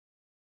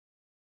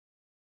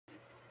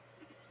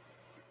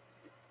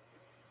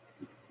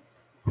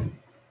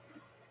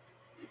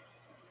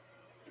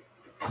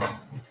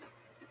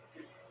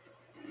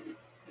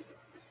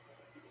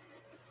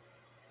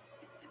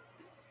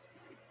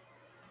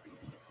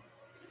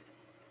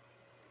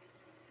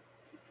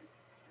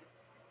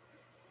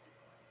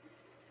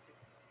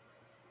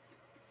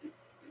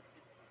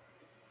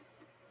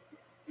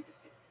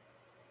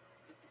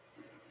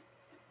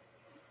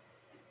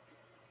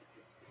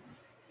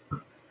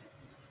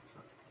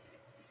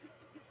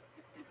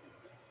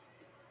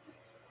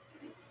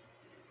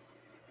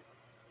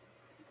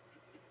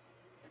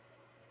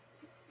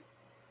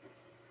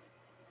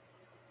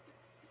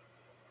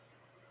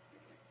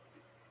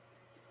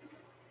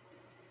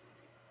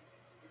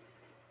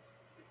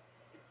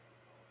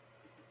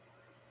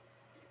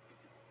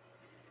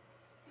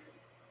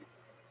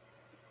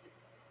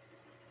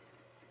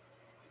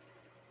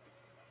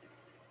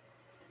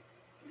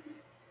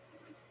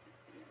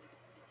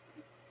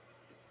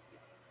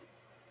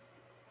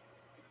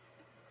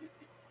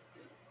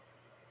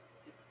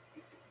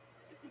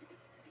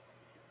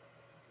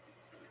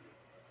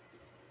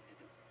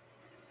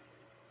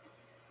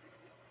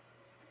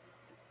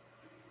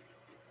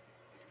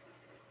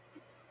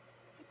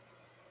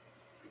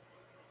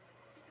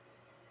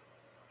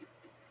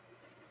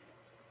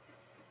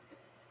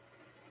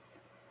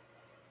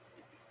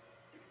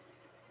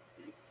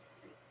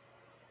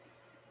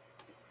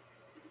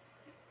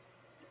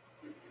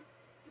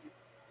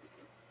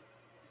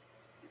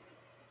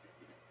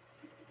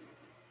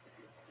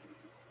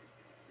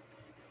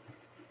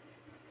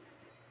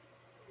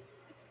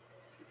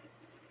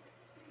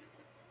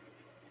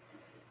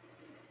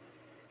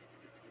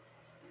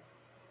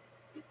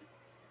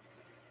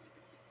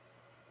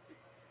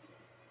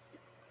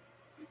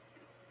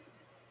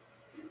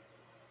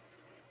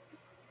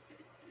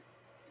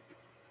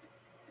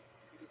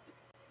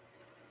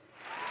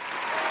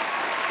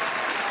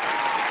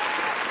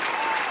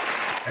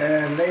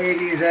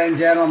Ladies and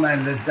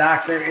gentlemen, the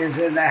doctor is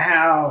in the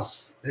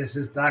house. This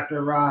is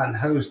Dr. Ron,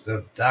 host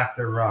of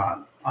Dr.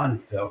 Ron,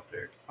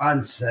 unfiltered,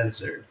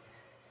 uncensored,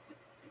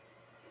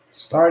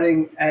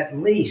 starting at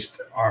least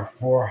our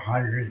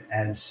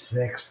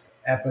 406th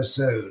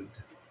episode.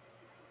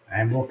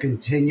 And we'll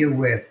continue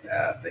with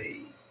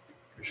the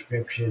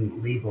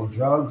prescription legal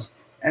drugs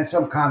and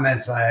some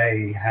comments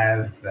I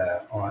have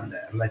on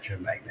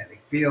electromagnetic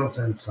fields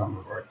and some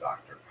of our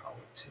doctor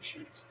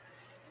politicians.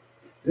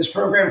 This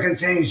program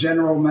contains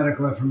general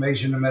medical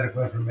information. The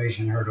medical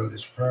information heard on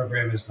this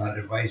program is not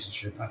advice and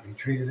should not be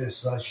treated as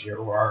such.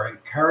 You are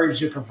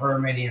encouraged to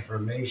confirm any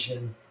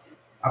information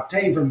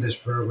obtained from this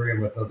program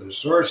with other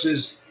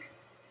sources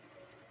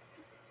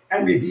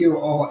and review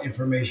all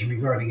information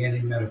regarding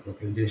any medical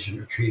condition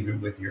or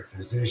treatment with your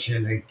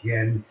physician.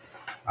 Again,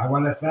 I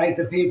want to thank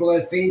the people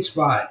at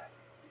FeedSpot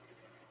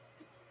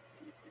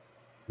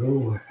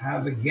who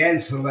have again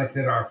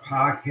selected our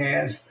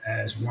podcast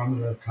as one of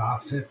the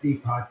top 50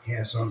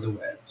 podcasts on the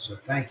web. So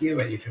thank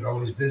you, and you can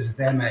always visit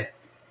them at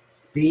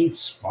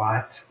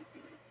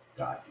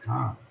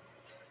feedspot.com.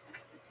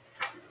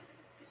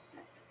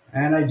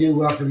 And I do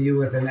welcome you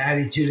with an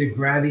attitude of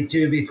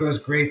gratitude because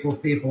grateful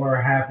people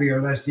are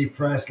happier, less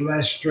depressed,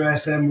 less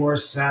stressed, and more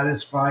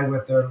satisfied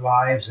with their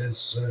lives and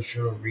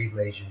social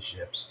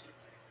relationships.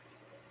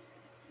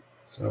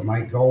 So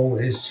my goal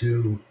is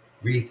to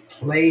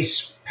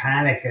replace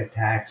panic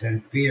attacks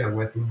and fear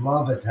with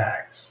love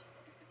attacks.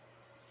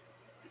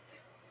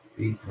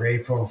 Be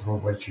grateful for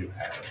what you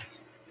have.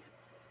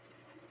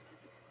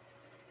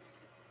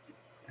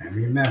 And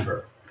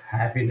remember,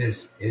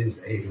 happiness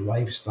is a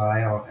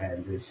lifestyle,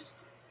 and this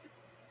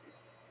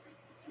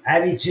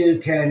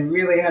attitude can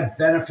really have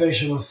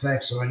beneficial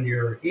effects on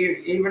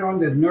even on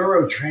the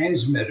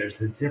neurotransmitters,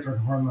 the different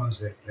hormones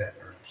that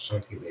are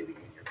circulating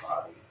in your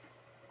body.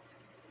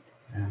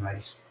 And I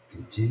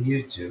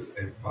continue to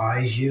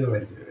advise you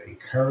and to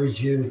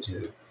encourage you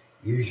to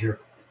use your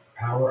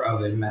power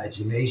of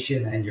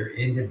imagination and your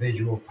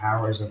individual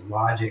powers of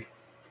logic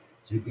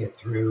to get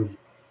through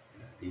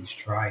these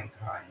trying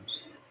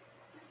times.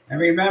 And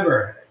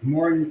remember,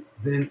 more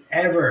than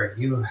ever,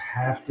 you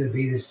have to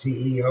be the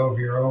CEO of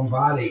your own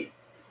body.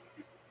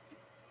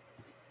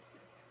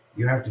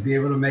 You have to be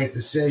able to make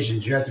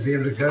decisions. You have to be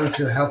able to go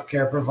to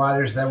healthcare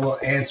providers that will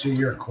answer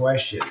your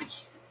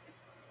questions.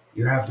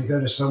 You have to go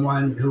to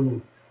someone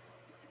who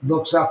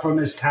looks up from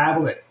his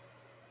tablet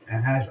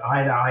and has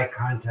eye-to-eye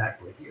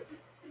contact with you.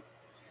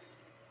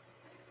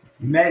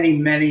 Many,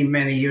 many,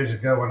 many years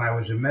ago when I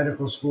was in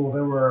medical school,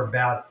 there were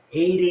about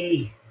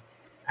 80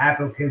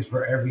 applicants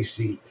for every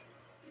seat.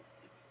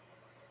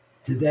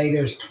 Today,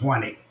 there's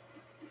 20.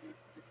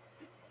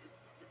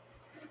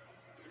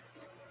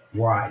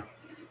 Why?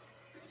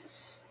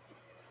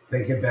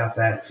 Think about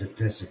that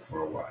statistic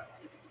for a while.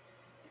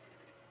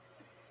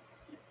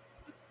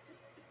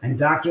 And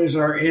doctors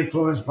are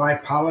influenced by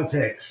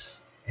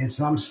politics. In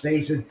some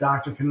states, a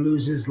doctor can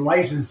lose his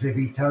license if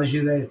he tells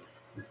you that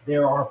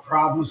there are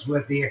problems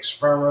with the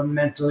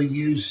experimental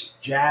use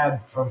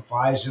jab from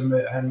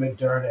Pfizer and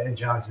Moderna and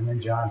Johnson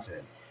and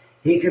Johnson.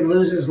 He can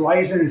lose his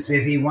license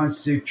if he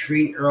wants to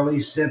treat early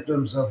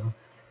symptoms of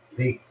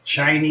the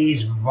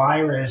Chinese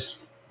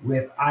virus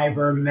with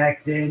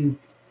ivermectin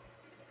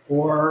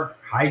or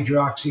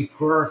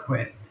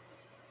hydroxychloroquine,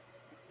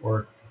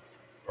 or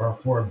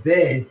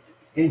forbid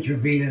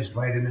intravenous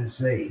vitamin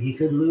C. He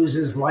could lose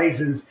his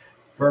license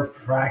for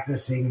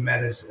practicing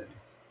medicine.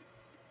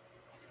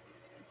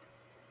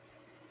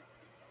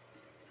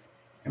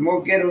 And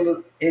we'll get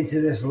into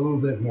this a little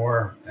bit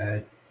more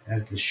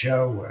as the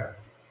show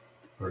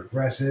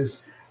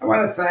progresses. I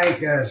want to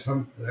thank a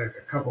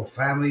couple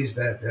families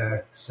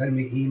that send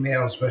me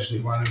emails, especially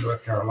one in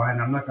North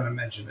Carolina. I'm not going to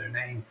mention their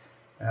name,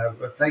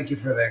 but thank you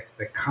for the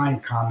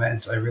kind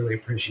comments. I really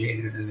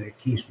appreciate it, and it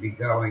keeps me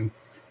going.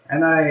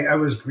 And I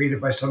was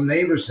greeted by some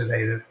neighbors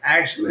today that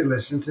actually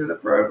listen to the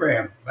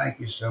program. Thank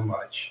you so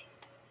much.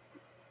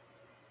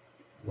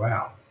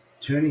 Wow.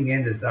 Tuning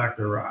in to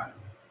Dr. Ron.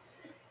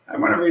 I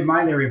want to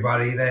remind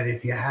everybody that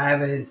if you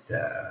haven't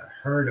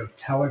heard of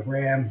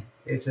Telegram,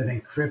 it's an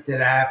encrypted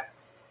app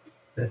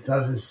that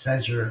doesn't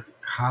censor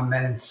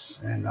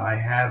comments. And I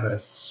have a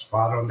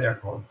spot on there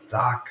called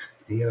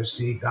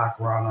DOC, Doc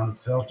Ron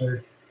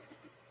Unfiltered.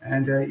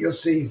 And you'll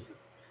see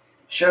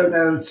show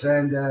notes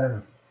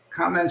and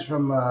comments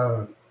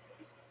from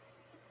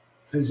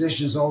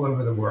physicians all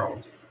over the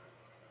world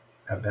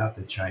about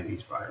the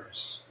Chinese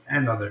virus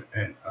and other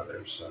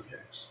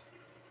subjects.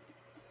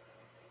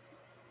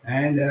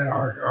 And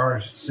our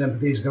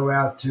sympathies go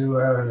out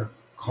to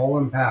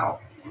Colin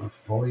Powell, a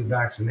fully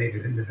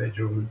vaccinated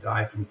individual who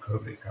died from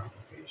COVID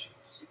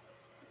complications.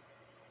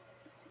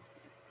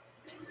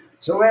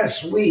 So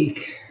last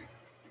week,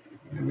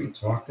 we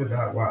talked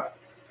about what?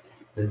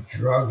 The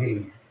drug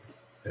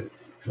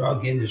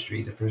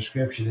industry, the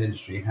prescription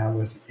industry, and how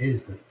it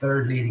is the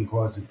third leading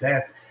cause of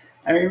death.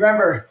 And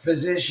remember,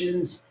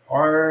 physicians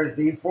are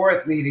the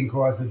fourth leading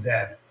cause of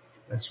death.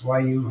 That's why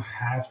you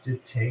have to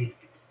take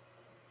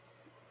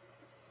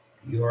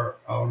your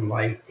own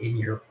life in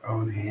your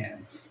own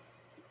hands.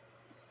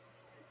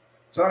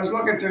 So I was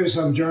looking through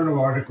some journal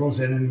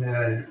articles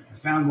and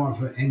found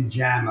one in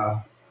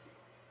JAMA,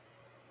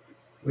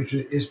 which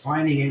is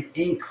finding an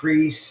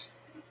increase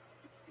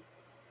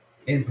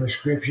in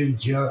prescription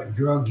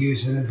drug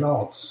use in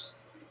adults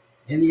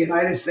in the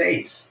United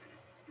States.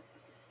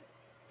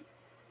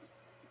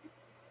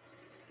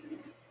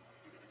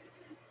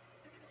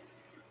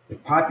 The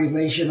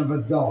population of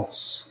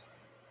adults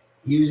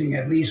using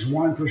at least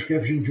one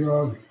prescription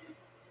drug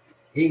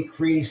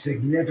increased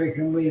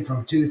significantly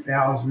from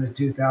 2000 to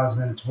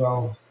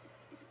 2012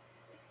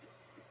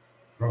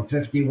 from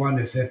 51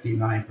 to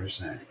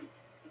 59%.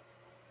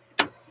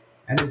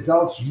 And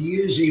adults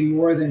using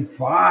more than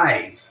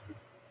five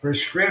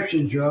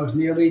prescription drugs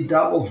nearly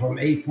doubled from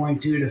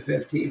 8.2 to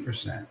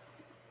 15%.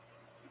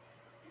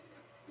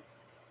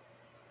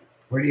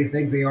 Where do you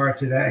think they are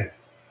today?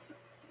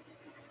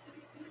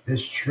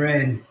 This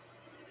trend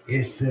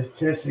is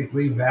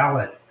statistically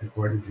valid,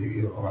 according to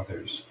the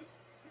authors.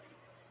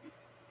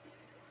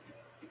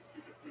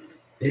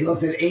 They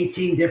looked at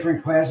 18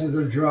 different classes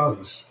of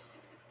drugs.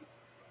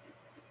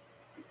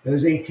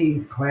 Those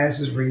 18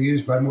 classes were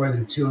used by more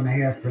than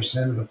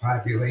 2.5% of the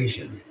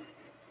population.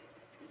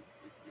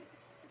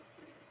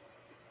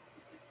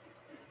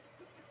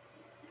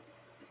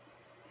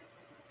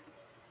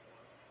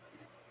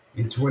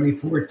 In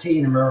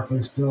 2014,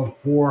 Americans filled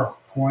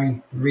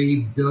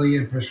 4.3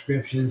 billion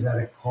prescriptions at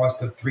a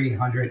cost of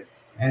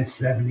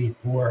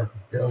 $374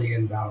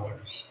 billion.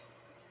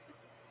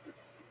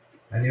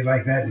 How do you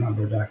like that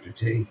number, Dr.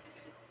 T?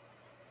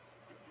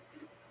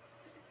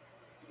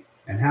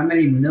 And how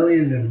many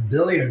millions and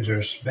billions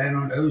are spent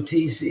on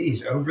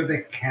OTCs, over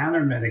the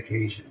counter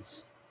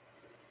medications?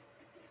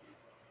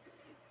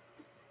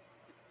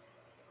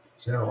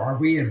 So, are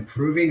we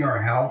improving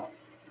our health?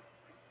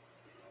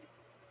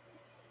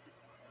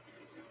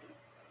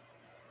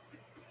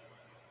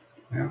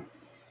 Well,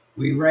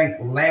 we rank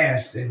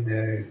last in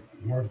the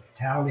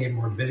mortality and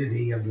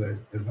morbidity of the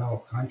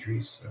developed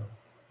countries. So,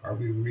 are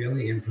we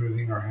really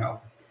improving our health?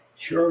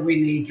 Sure, we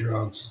need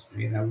drugs. If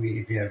you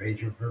have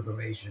atrial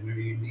fibrillation or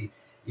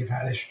you've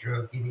had a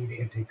stroke, you need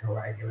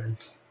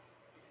anticoagulants.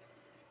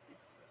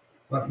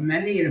 But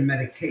many of the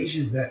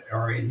medications that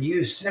are in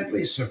use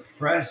simply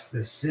suppress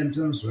the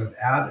symptoms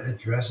without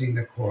addressing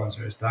the cause,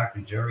 or as Dr.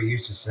 Jerry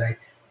used to say,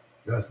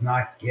 does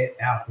not get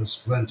out the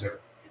splinter.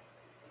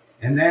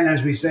 And then,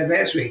 as we said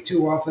last week,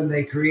 too often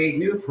they create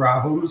new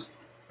problems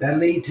that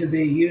lead to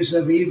the use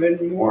of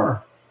even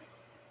more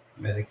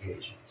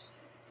medications.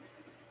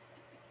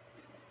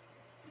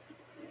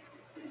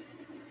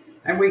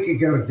 And we could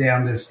go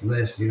down this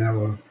list,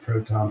 of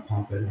proton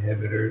pump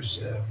inhibitors.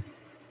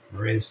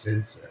 For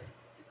instance,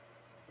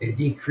 it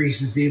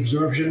decreases the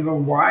absorption of a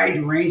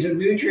wide range of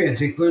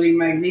nutrients, including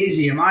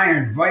magnesium,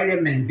 iron,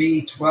 vitamin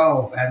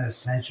B12, and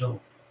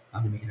essential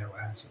amino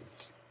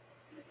acids.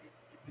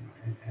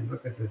 And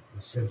look at the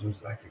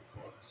symptoms that could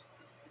cause.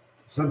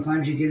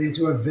 Sometimes you get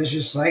into a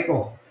vicious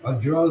cycle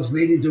of drugs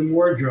leading to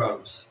more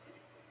drugs,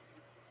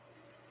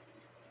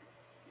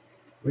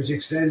 which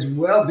extends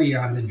well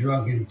beyond the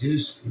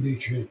drug-induced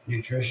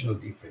nutritional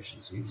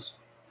deficiencies.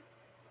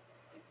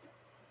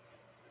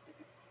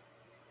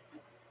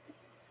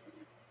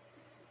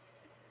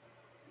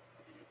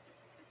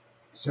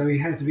 So you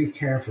have to be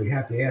careful. You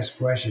have to ask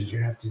questions. You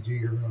have to do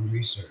your own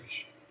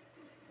research.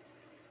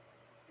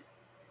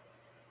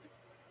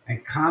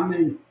 And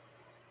common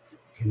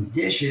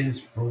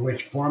conditions for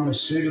which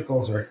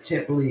pharmaceuticals are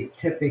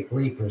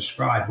typically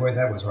prescribed, boy,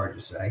 that was hard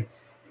to say,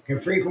 can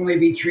frequently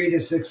be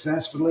treated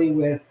successfully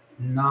with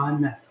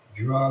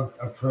non-drug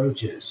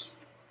approaches.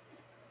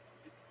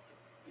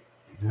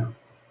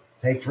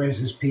 Take for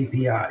instance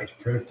PPIs,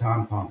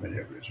 proton pump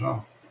inhibitors.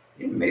 Well,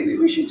 maybe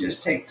we should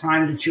just take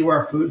time to chew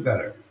our food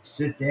better,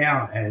 sit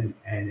down and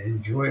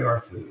enjoy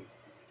our food.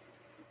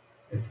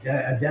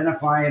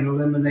 Identify and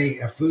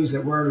eliminate foods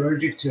that we're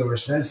allergic to or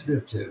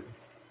sensitive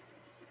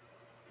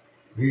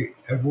to.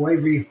 Avoid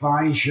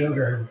refined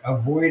sugar,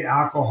 avoid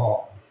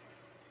alcohol.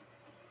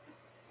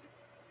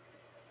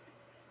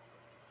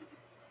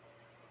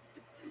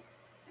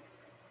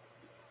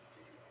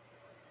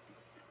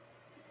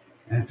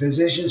 And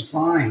physicians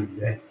find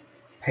that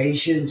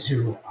patients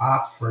who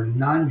opt for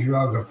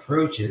non-drug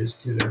approaches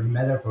to their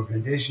medical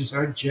conditions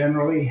are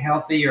generally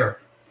healthier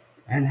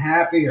and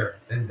happier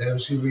than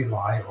those who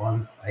rely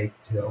on a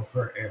pill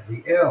for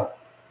every ill.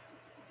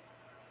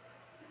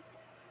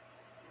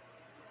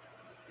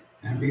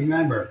 And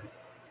remember,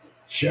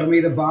 show me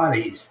the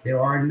bodies. There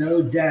are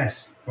no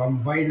deaths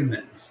from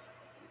vitamins.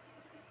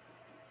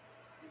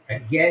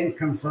 Again,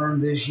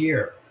 confirmed this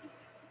year.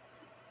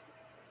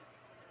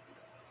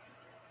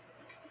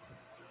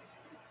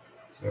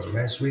 So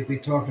last week we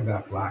talked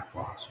about black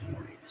box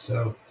warning.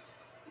 So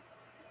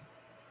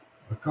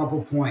a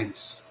couple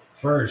points.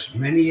 First,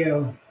 many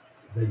of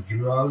the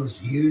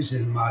drugs used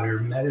in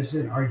modern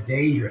medicine are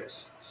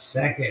dangerous.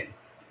 Second,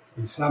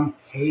 in some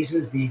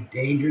cases, the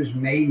dangers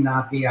may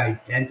not be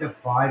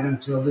identified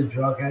until the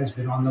drug has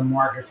been on the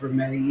market for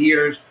many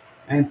years.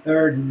 And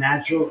third,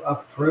 natural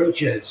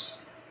approaches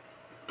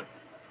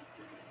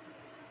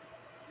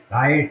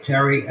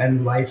Dietary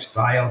and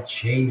lifestyle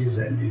changes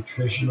and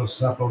nutritional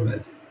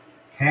supplements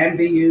can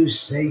be used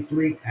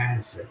safely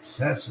and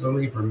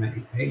successfully for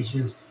many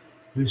patients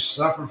who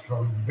suffer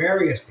from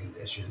various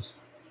conditions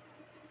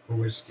for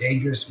which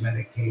dangerous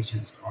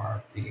medications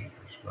are being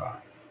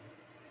prescribed.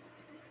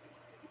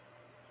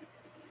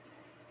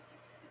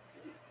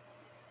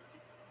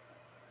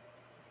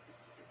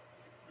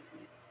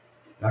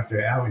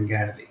 Dr. Alan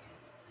Gabby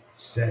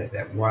said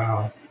that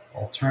while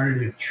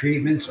alternative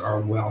treatments are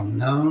well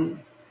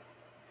known,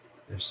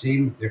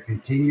 there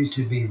continues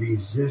to be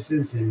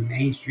resistance in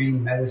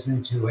mainstream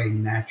medicine to a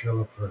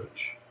natural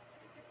approach.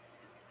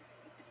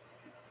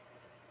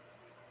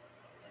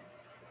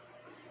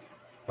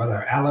 But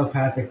our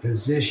allopathic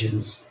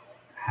physicians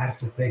have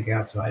to think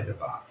outside the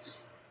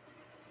box.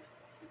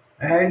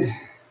 And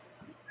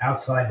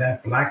outside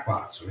that black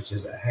box, which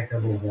is a heck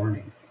of a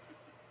warning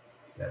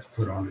that's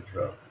put on a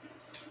drug.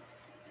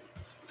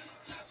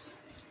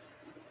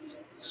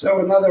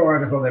 So, another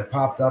article that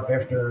popped up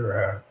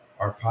after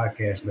our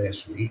podcast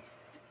last week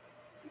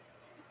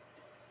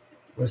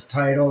was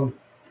titled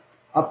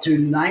Up to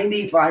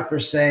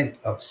 95%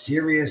 of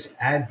serious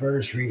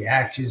adverse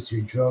reactions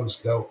to drugs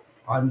go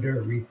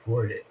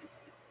underreported.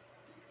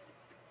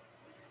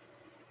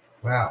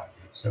 Wow.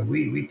 So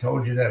we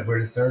told you that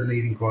we're the third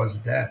leading cause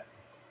of death.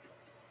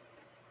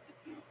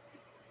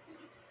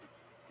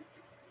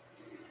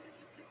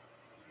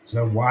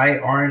 So why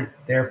aren't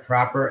there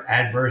proper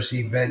adverse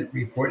event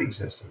reporting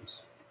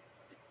systems?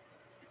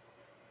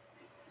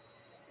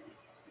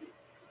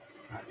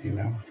 You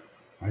know,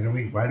 why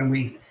don't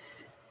we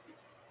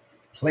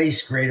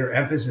place greater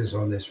emphasis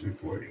on this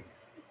reporting?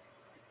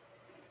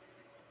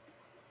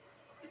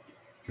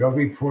 Drug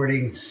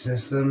reporting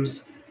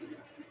systems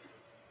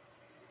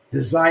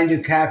designed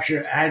to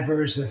capture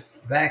adverse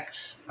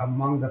effects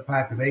among the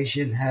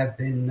population have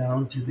been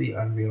known to be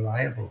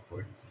unreliable,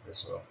 according to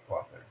this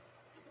author.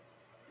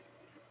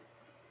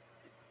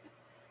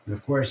 And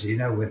of course,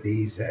 with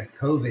these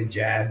COVID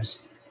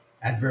jabs,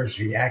 adverse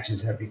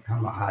reactions have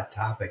become a hot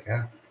topic,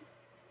 huh?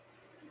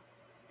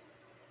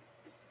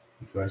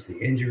 Because the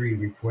injury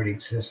reporting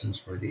systems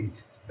for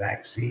these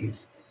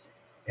vaccines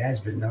has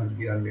been known to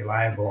be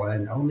unreliable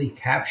and only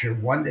capture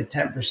 1 to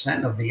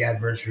 10% of the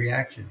adverse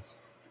reactions.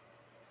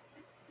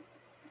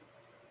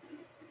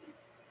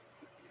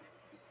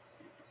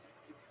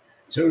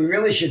 So we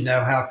really should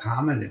know how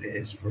common it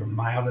is for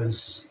mild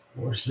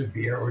or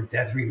severe or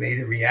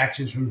death-related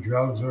reactions from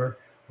drugs or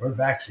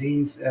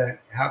vaccines.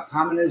 How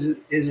common is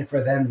it for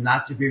them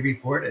not to be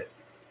reported?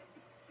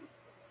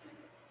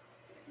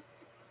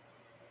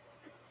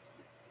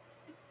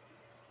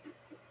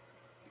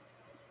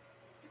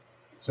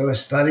 So a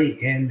study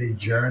in the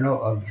Journal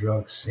of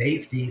Drug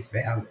Safety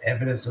found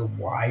evidence of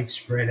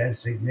widespread and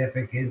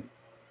significant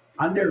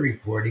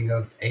underreporting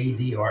of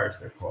ADRs,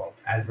 they're called,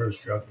 adverse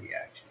drug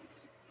reactions.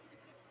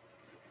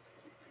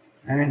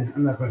 And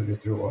I'm not going to go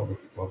through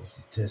all the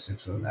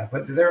statistics on that,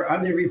 but they're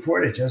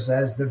underreported, just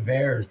as the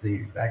VAERS,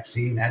 the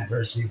Vaccine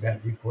Adverse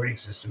Event Reporting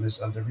System, is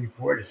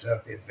underreported. So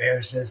if the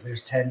VAERS says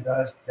there's 10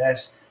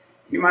 deaths,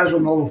 you might as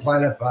well multiply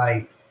that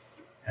by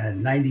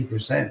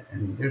 90%,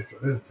 and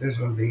there's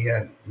going to be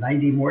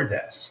 90 more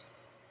deaths.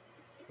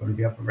 It's going to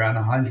be up around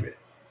 100.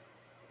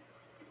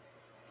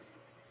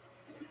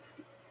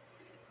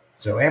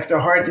 So after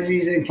heart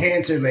disease and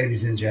cancer,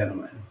 ladies and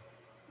gentlemen,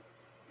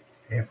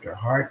 after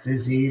heart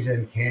disease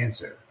and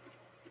cancer,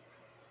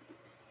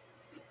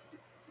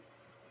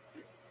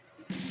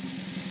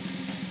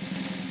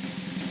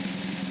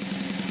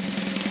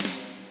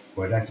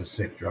 boy, that's a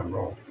sick drum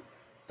roll.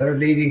 Third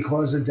leading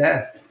cause of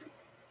death,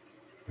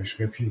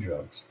 prescription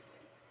drugs.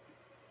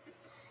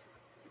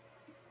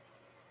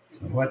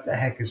 So what the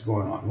heck is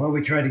going on? Well,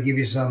 we tried to give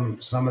you some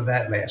of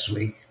that last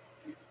week.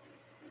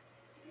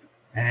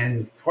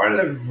 And part of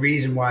the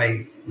reason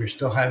why we're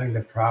still having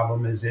the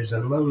problem is there's a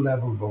low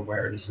level of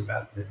awareness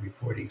about the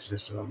reporting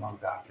system among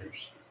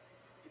doctors.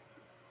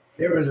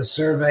 There was a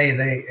survey,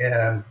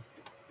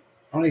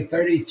 only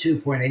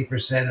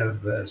 32.8%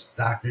 of the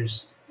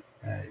doctors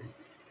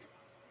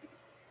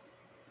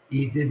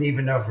didn't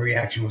even know if a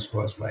reaction was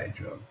caused by a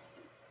drug.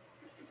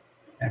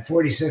 And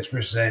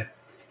 46%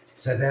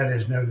 said that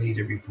there's no need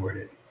to report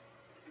it.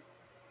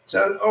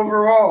 So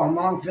overall,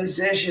 among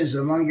physicians,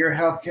 among your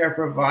healthcare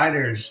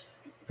providers,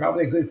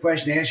 probably a good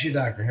question to ask your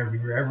doctor: have you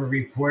ever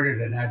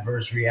reported an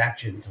adverse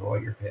reaction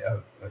to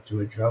to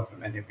a drug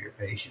from any of your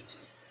patients?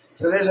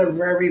 So there's a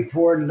very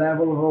poor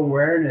level of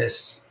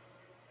awareness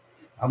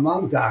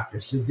among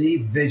doctors to be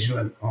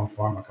vigilant on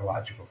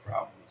pharmacological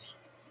problems.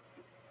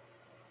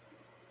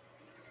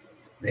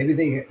 Maybe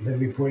the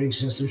reporting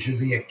system should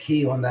be a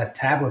key on that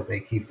tablet they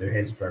keep their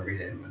heads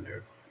buried in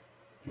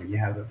when you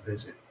have a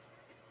visit.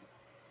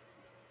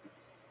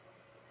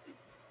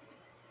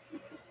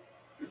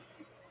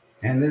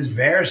 And this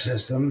VAERS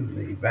system,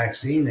 the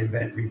vaccine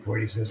event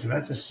reporting system,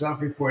 that's a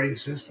self-reporting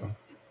system.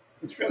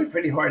 It's really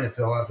pretty hard to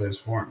fill out those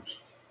forms.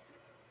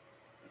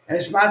 And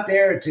it's not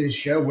there to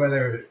show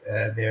whether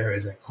there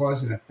is a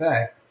cause and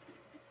effect,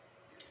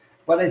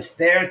 but it's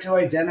there to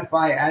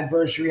identify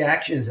adverse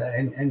reactions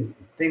and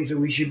things that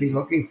we should be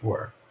looking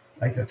for,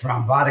 like the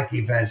thrombotic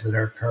events that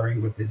are occurring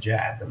with the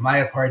jab, the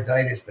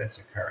myocarditis that's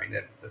occurring,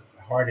 the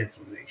heart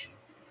inflammation.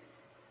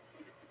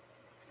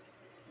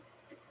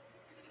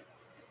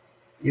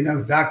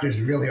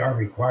 Doctors really are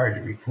required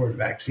to report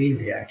vaccine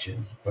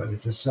reactions, but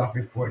it's a self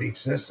reporting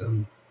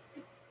system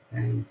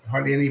and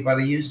hardly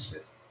anybody uses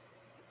it.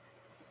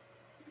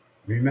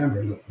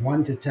 Remember,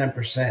 1 to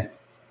 10%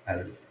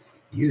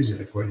 use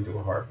it, according to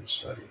a Harvard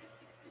study.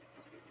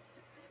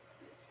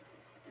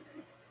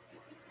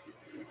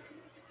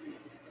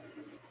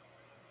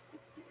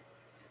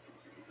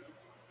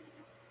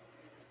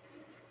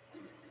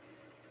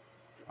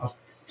 I'll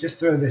just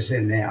throw this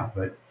in now,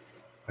 but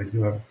I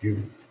do have a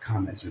few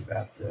comments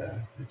about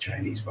the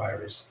Chinese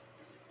virus.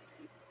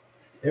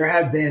 There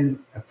have been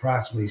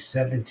approximately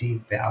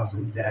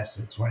 17,000 deaths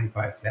and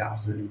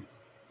 25,000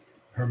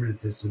 permanent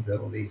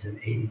disabilities and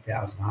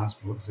 80,000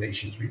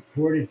 hospitalizations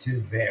reported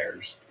to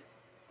VAERS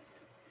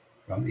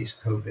from these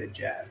COVID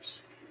jabs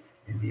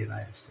in the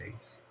United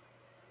States.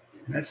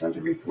 And that's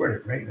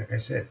underreported, right? Like I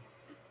said,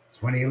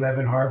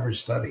 2011 Harvard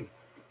study,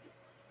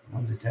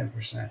 1 to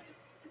 10%.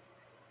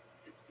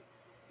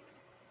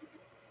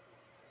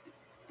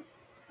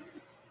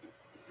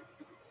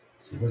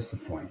 So what's the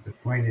point? The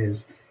point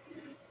is,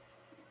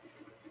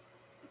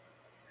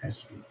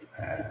 as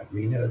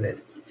we know that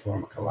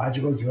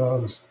pharmacological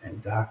drugs and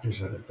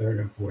doctors are the third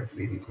and fourth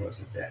leading cause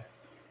of death.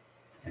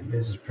 And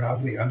this is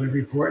probably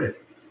underreported.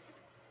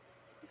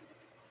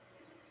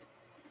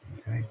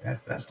 Okay,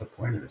 that's the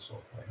point of this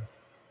whole thing.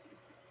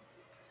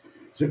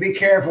 So be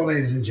careful,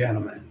 ladies and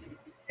gentlemen.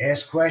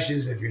 Ask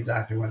questions if your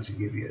doctor wants to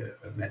give you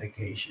a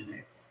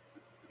medication.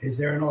 Is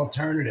there an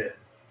alternative?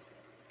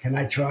 Can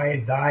I try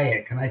a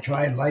diet? Can I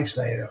try a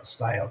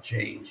lifestyle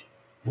change?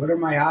 What are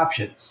my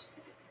options?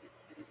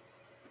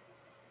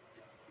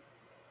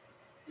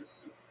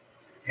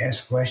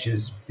 Ask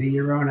questions. Be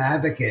your own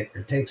advocate,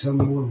 or take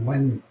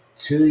someone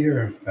to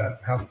your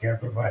healthcare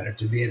provider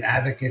to be an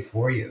advocate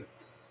for you.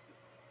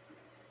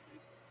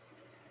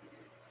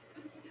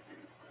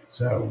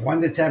 So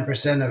 1 to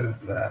 10%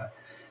 of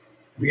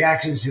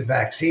reactions to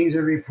vaccines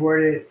are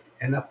reported,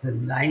 and up to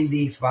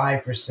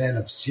 95%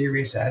 of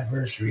serious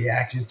adverse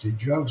reactions to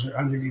drugs are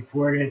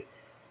underreported.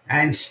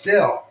 And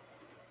still,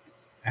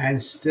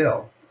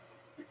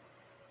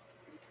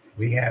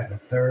 we have the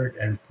third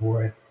and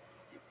fourth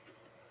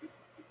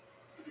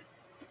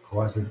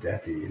cause of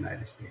death in the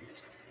United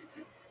States.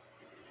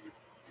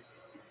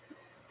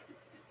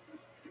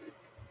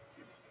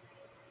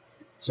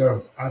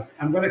 So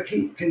I'm going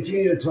to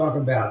continue to talk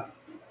about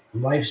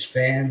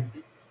lifespan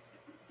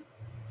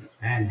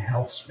and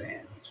health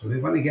span. So we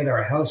want to get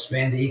our health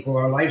span to equal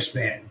our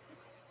lifespan.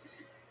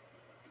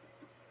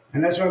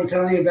 And that's what I'm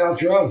telling you about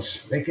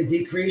drugs. They could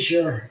decrease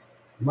your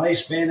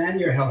lifespan and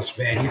your health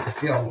span. You could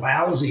feel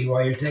lousy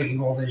while you're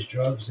taking all these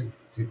drugs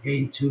to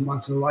gain 2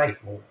 months of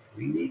life. Well,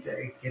 we need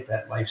to get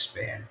that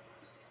lifespan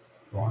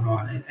going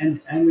on.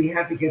 And we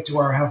have to get to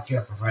our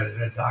healthcare provider,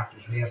 the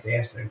doctors. We have to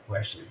ask them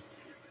questions.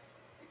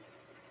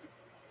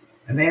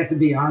 And they have to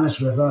be honest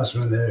with us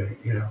when they're,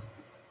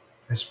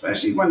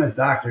 especially when the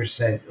doctor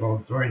said, well,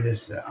 during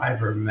this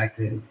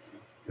ivermectin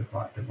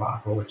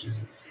debacle, which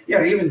is,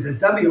 even the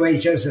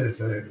WHO said it's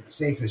the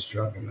safest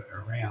drug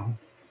around.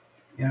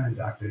 And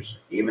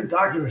even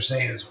doctors are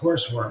saying it's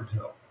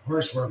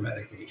horseworm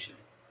medication.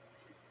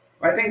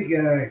 I think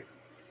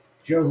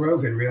Joe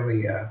Rogan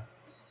really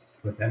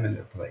put them in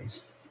their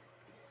place.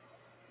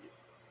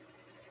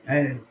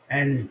 And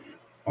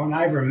on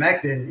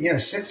ivermectin,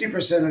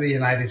 60% of the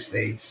United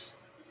States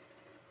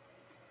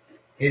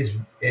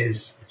is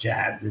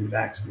jabbed and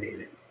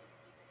vaccinated.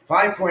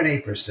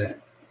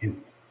 5.8%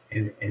 in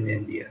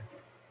India.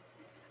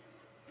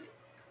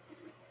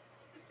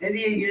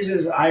 India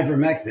uses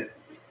ivermectin.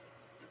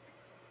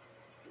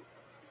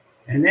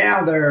 And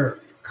now their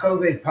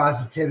COVID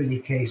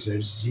positivity case are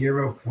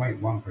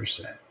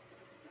 0.1%.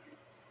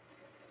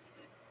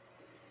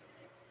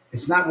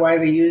 It's not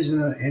widely used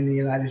in the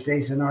United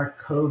States, and our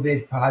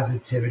COVID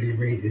positivity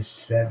rate is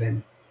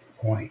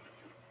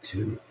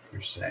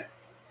 7.2%.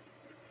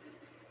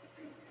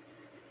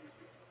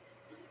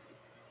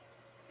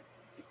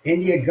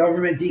 India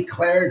government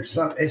declared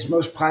its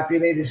most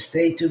populated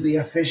state to be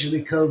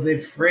officially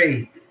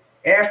COVID-free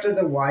after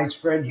the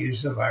widespread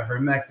use of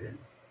ivermectin.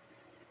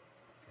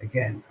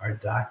 Again, our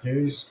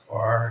doctors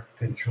are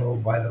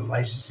controlled by the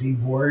licensing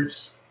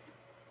boards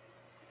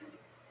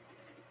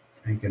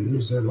and can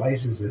lose their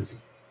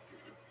licenses.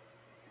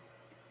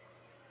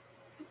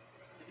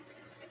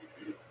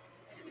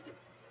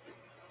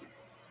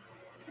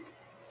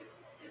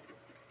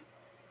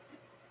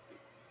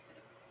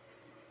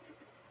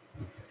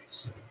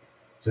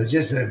 So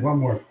just one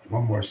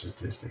more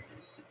statistic.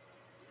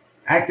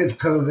 Active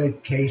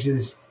COVID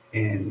cases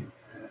in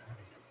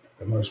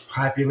the most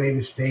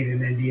populated state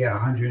in India,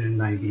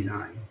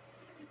 199.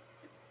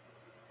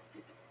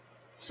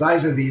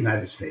 Size of the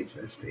United States,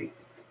 that state.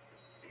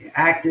 The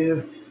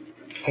active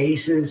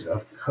cases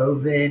of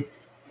COVID-19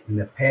 In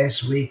the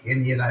past week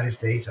in the United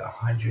States,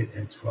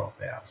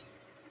 112,000.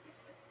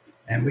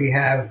 And we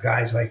have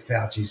guys like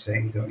Fauci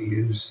saying don't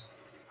use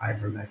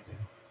ivermectin.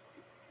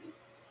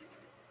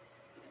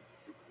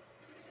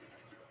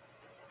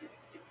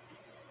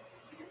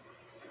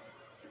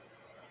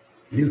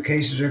 New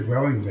cases are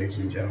growing, ladies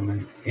and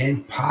gentlemen,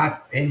 in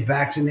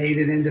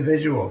vaccinated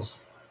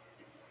individuals.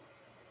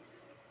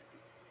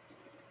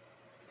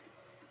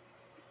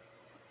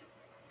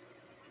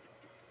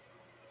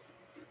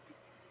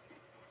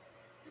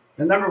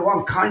 The number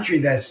one country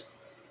that's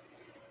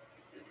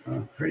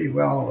pretty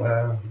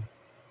well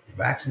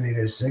vaccinated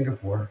is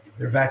Singapore.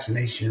 Their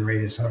vaccination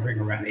rate is hovering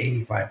around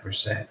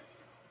 85%.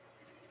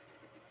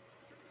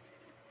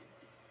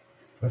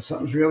 But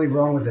something's really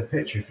wrong with the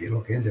picture if you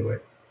look into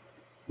it.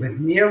 With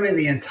nearly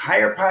the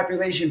entire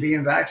population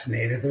being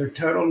vaccinated, their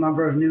total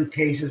number of new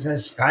cases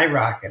has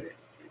skyrocketed.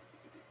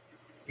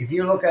 If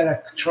you look at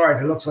a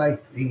chart, it looks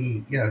like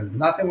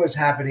nothing was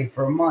happening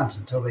for months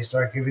until they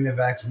start giving the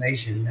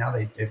vaccination. And now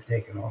they've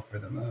taken off for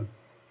the moon.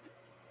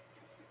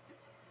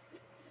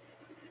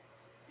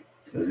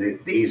 So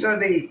these are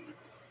the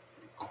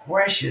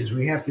questions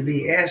we have to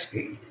be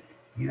asking.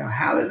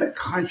 How did a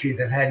country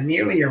that had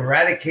nearly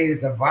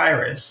eradicated the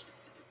virus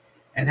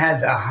and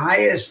has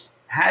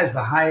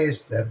the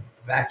highest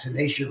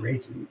vaccination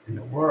rates in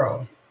the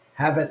world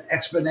have an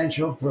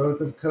exponential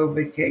growth of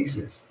COVID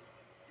cases?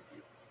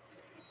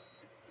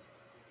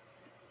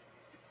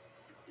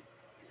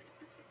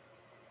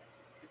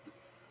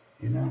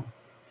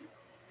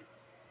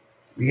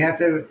 We have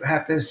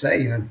to say,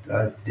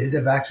 did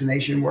the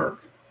vaccination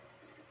work?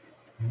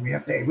 We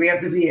have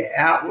to be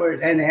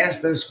outward and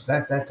ask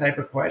that type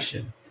of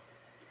question.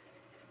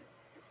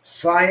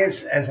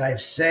 Science, as I've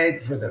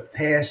said for the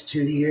past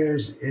 2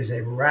 years, is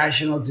a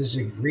rational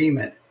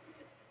disagreement.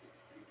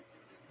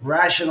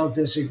 Rational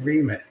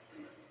disagreement.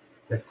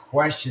 The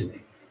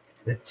questioning,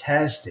 the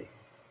testing,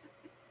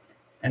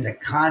 and the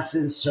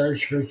constant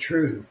search for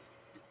truth.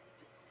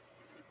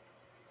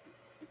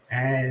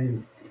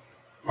 And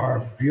our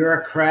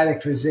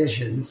bureaucratic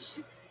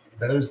physicians,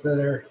 those that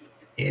are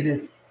in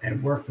it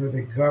and work for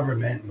the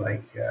government,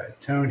 like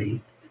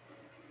Tony,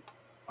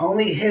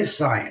 only his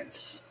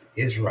science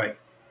is right.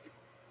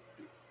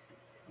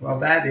 Well,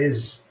 that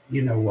is,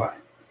 what?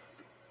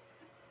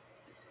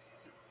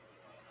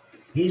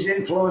 He's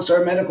influenced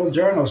our medical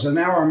journals, so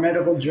now our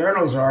medical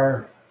journals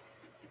are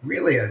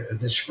really a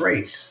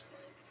disgrace.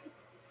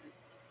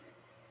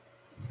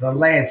 The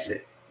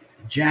Lancet,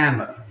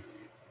 JAMA,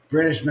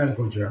 British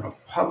Medical Journal,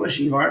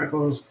 publishing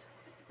articles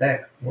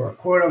that were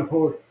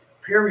quote-unquote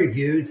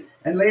peer-reviewed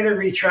and later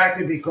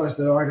retracted because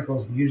the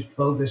articles used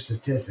bogus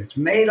statistics,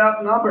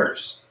 made-up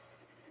numbers.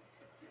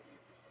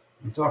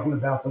 I'm talking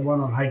about the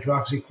one on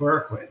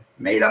hydroxychloroquine.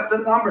 Made up the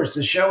numbers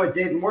to show it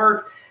didn't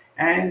work,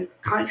 and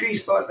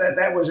countries thought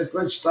that was a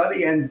good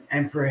study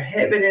and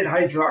prohibited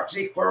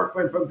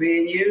hydroxychloroquine from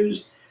being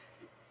used.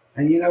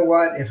 And you know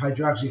what? If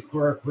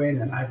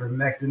hydroxychloroquine and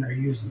ivermectin are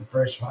used in the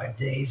first 5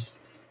 days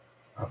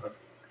of a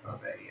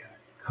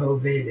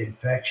COVID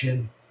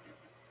infection,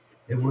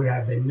 there would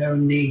have been no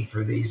need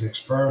for these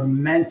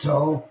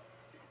experimental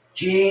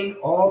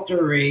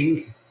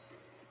gene-altering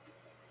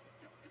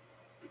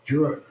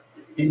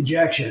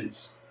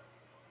injections.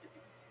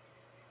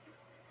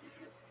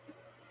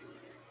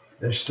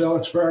 They're still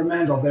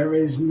experimental. There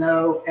is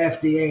no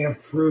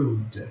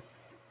FDA-approved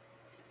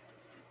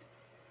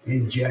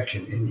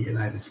injection in the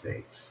United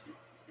States.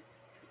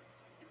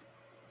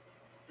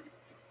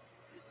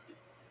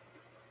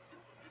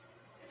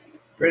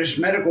 British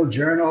Medical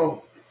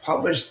Journal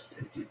published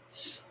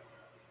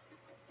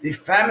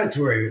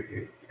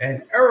defamatory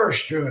and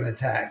error-strewn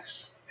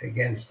attacks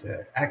against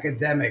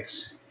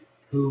academics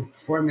who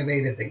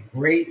formulated the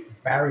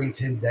Great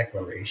Barrington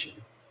Declaration.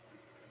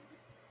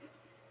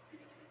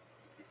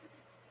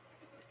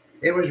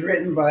 It was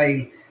written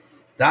by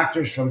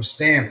doctors from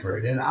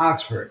Stanford and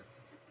Oxford.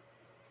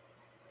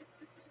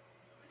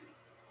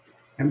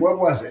 And what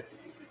was it?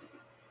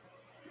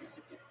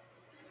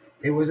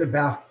 It was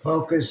about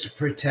focused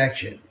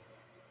protection,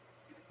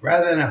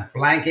 rather than a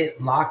blanket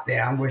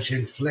lockdown which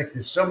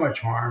inflicted so much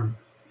harm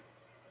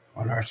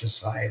on our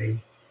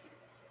society.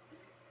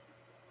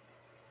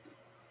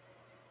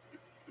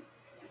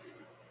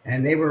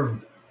 And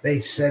they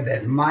said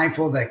that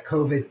mindful that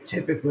COVID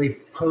typically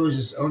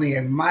poses only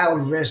a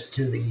mild risk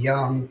to the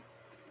young,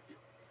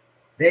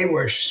 they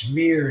were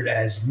smeared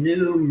as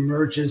new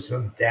merchants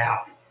of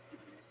doubt.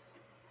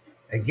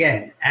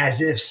 Again, as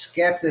if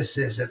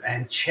skepticism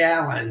and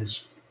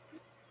challenge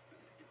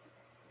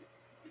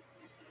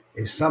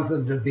is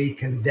something to be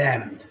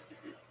condemned,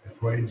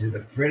 according to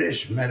the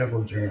British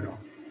Medical Journal.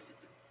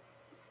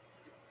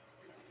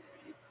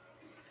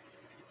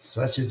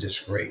 Such a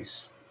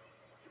disgrace.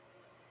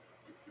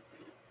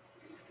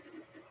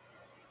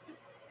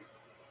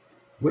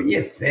 Wouldn't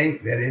you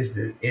think that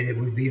it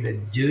would be the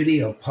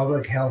duty of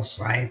public health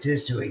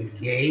scientists to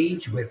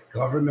engage with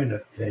government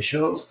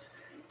officials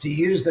to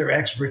use their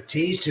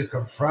expertise to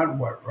confront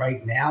what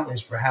right now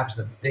is perhaps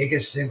the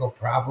biggest single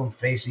problem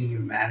facing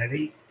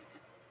humanity?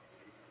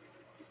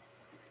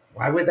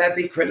 Why would that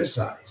be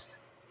criticized?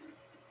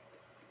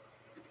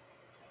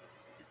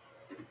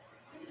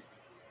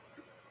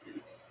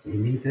 We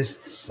need this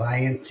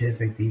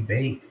scientific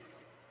debate.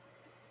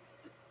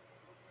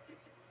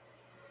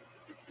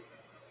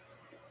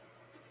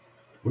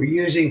 We're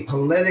using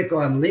political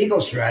and legal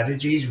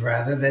strategies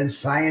rather than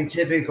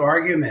scientific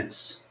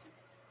arguments.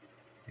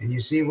 And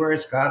you see where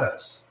it's got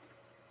us.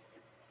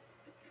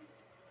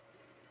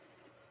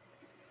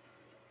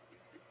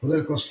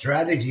 Political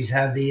strategies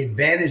have the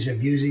advantage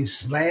of using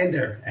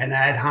slander and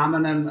ad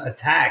hominem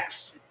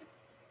attacks,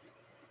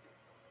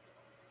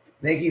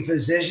 making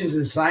physicians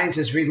and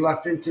scientists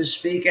reluctant to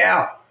speak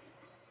out.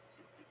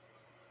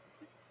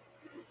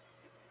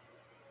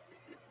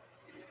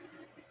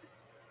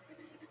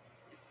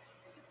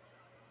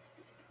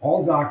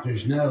 All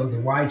doctors know the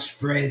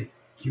widespread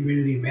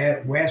community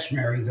mass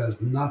smearing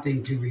does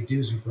nothing to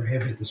reduce or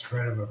prohibit the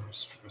spread of a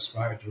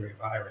respiratory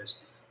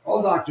virus.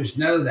 All doctors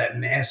know that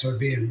masks are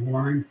being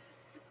worn.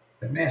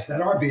 The masks that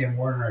are being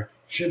worn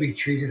should be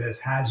treated as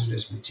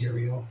hazardous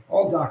material.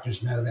 All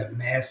doctors know that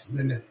masks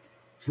limit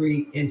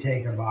free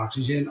intake of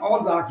oxygen.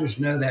 All doctors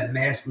know that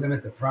masks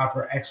limit the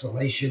proper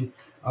exhalation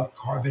of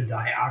carbon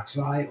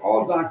dioxide.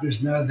 All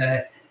doctors know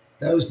that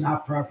those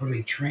not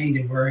properly trained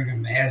in wearing a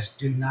mask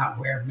do not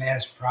wear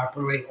masks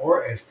properly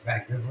or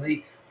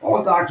effectively.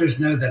 All doctors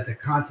know that the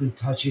constant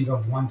touching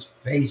of one's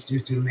face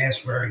due to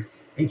mask wearing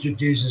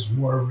introduces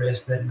more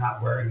risk than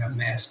not wearing a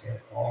mask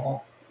at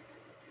all.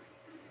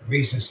 A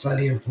recent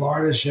study in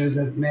Florida shows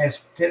that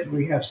masks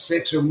typically have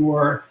six or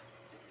more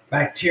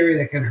bacteria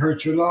that can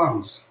hurt your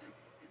lungs.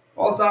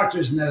 All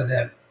doctors know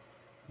that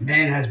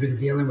man has been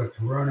dealing with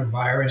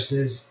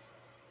coronaviruses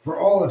for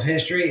all of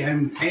history,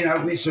 and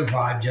we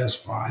survived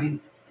just fine.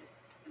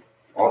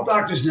 All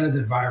doctors know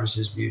that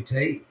viruses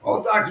mutate.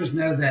 All doctors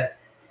know that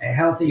a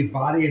healthy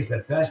body is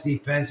the best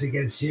defense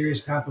against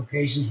serious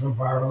complications from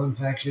viral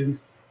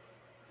infections.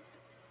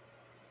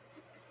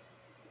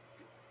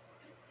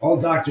 All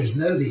doctors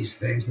know these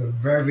things, but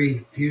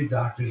very few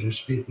doctors are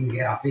speaking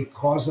out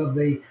because of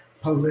the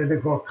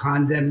political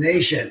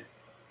condemnation.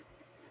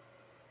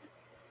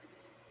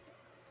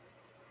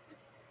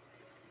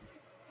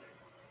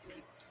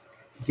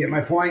 You get my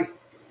point?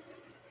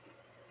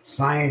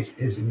 Science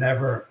is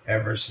never,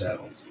 ever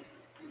settled.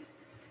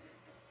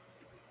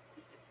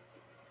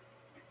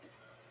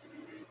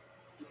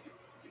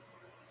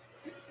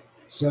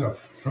 So,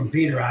 from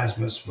Peter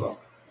Asmus'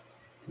 book.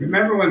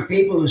 Remember when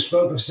people who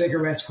spoke of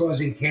cigarettes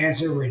causing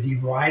cancer were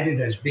derided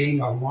as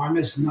being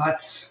alarmist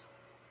nuts?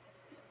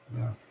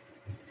 Well,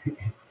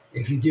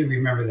 if you do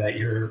remember that,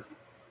 you're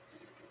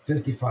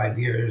 55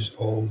 years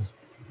old.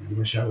 I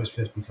wish I was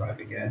 55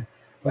 again.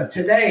 But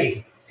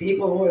today,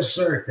 people who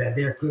assert that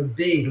there could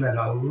be, let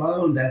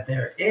alone that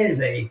there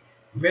is a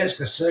risk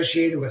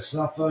associated with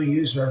cell phone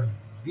use are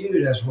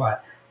viewed as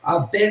what? A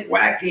bit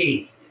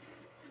wacky.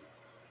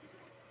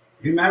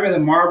 Remember the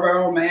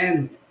Marlboro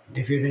Man?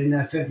 If you're in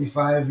that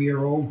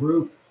 55-year-old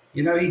group,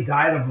 he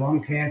died of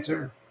lung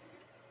cancer.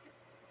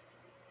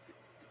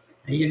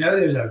 And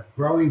there's a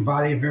growing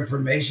body of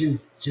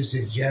information to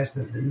suggest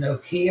that the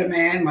Nokia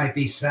man might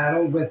be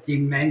saddled with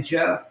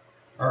dementia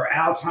or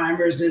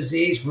Alzheimer's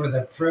disease for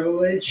the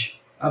privilege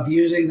of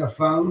using a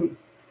phone.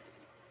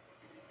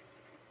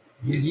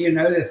 You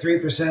know that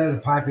 3% of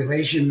the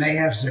population may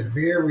have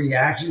severe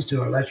reactions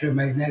to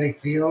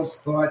electromagnetic fields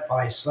thought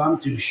by some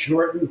to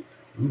shorten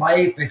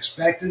life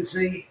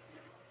expectancy?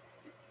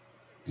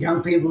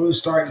 Young people who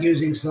start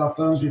using cell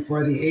phones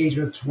before the age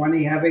of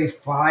 20 have a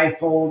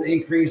five-fold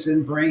increase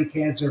in brain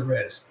cancer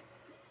risk.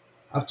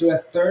 Up to a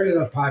third of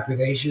the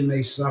population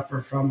may suffer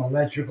from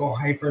electrical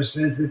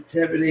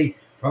hypersensitivity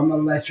from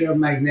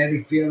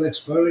electromagnetic field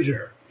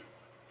exposure.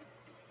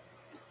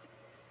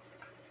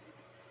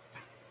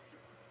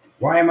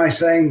 Why am I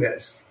saying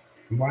this?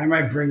 Why am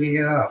I bringing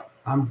it up?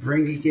 I'm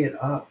bringing it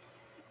up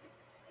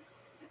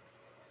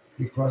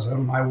because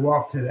on my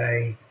walk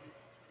today,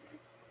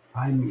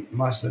 I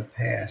must have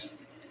passed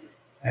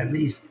at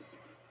least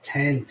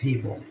 10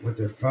 people with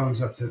their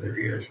phones up to their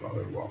ears while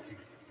they're walking.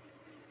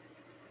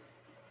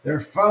 Their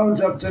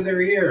phones up to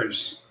their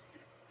ears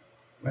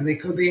when they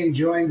could be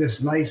enjoying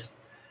this nice,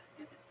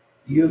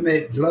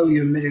 humid, low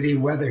humidity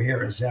weather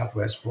here in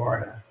Southwest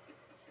Florida.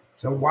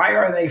 So why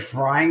are they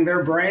frying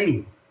their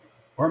brain?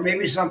 Or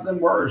maybe something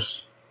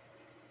worse.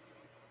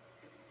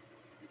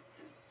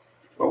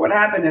 What would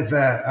happen if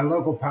a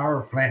local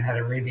power plant had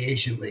a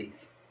radiation leak?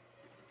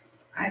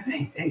 I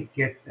think they'd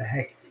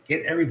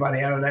get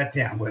everybody out of that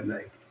town, wouldn't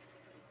they?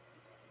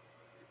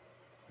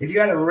 If you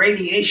had a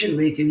radiation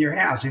leak in your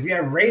house, if you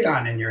have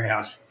radon in your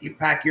house, you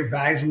pack your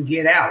bags and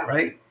get out,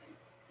 right?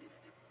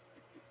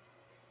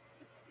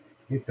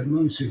 Get the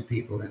moon suit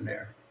people in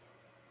there.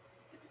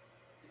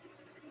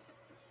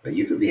 But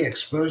you could be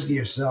exposing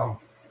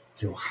yourself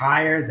to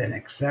higher than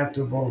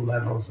acceptable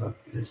levels of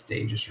this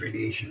dangerous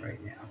radiation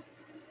right now.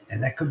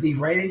 And that could be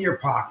right in your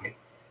pocket.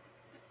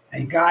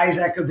 And guys,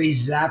 that could be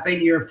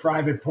zapping your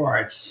private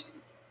parts,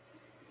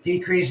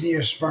 decreasing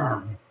your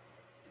sperm.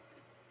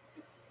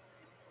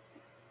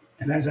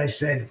 And as I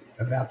said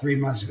about 3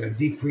 months ago,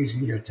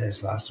 decreasing your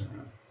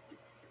testosterone.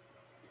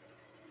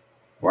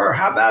 Or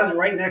how about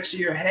right next to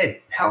your head,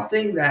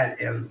 pelting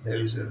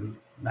those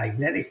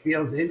magnetic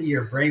fields into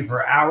your brain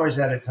for hours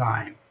at a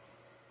time.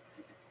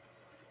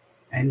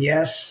 And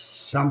yes,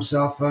 some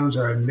cell phones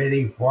are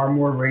emitting far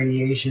more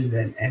radiation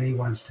than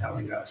anyone's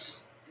telling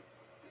us,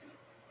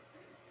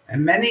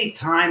 and many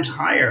times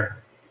higher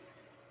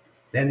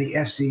than the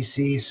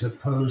FCC's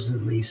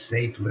supposedly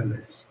safe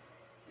limits.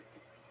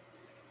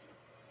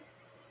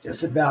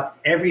 Just about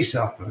every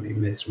cell phone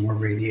emits more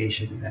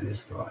radiation than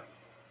is thought.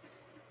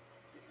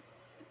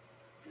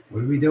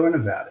 What are we doing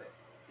about it?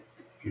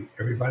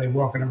 Everybody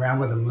walking around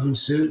with a moon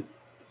suit?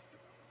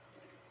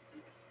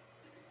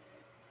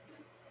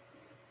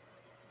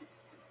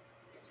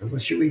 So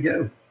what should we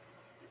do?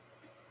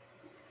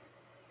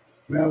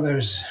 Well,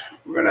 we're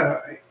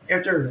gonna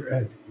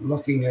after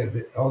looking at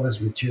all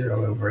this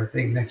material over. I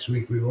think next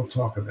week we will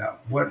talk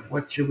about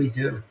what should we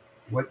do,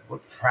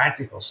 what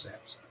practical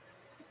steps.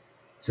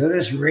 So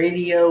this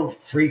radio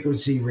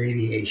frequency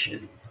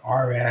radiation,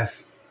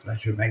 RF,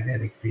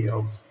 electromagnetic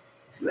fields,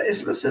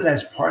 is listed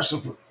as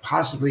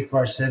possibly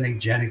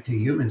carcinogenic to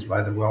humans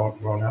by the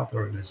World Health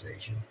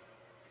Organization.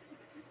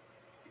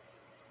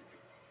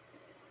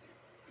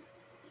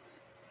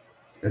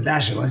 The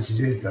National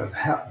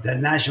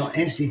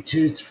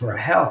Institutes for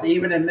Health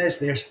even admits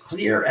there's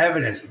clear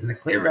evidence, and the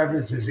clear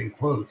evidence is in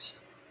quotes,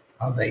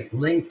 of a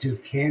link to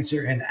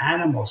cancer in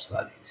animal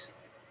studies.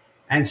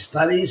 And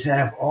studies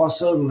have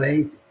also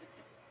linked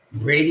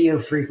radio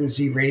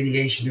frequency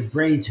radiation to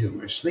brain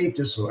tumors, sleep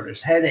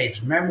disorders,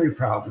 headaches, memory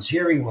problems,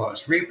 hearing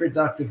loss,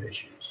 reproductive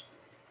issues.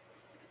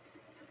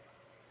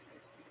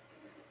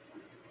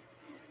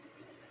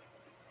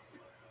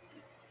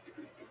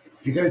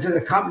 If you go to the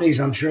companies,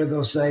 I'm sure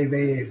they'll say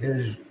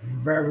there's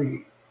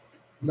very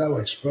low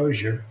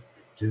exposure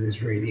to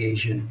this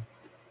radiation,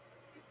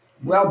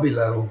 well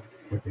below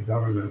what the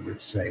government would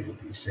say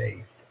would be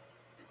safe.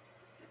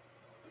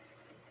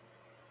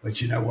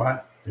 But you know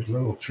what? There's a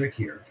little trick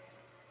here.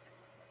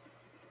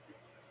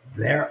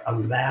 They're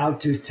allowed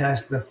to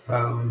test the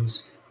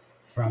phones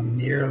from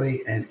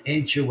nearly an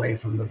inch away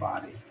from the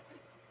body.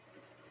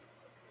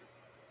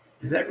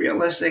 Is that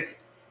realistic?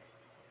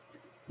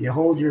 You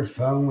hold your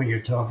phone when you're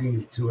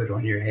talking to it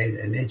on your head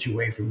an inch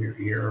away from your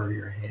ear or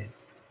your head.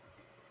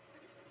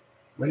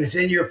 When it's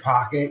in your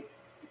pocket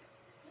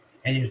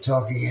and you're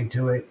talking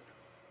into it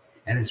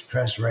and it's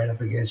pressed right up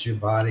against your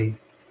body,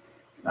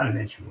 not an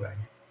inch away.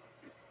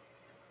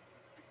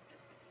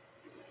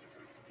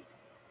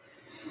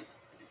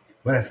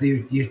 But if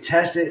you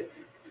test it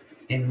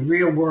in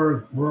real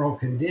world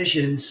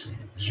conditions,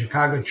 the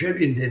Chicago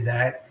Tribune did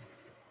that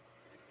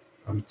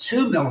from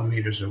 2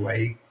 millimeters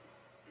away.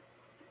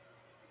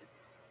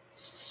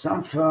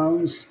 Some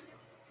phones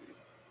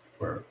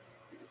were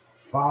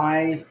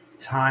 5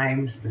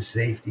 times the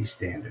safety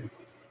standard.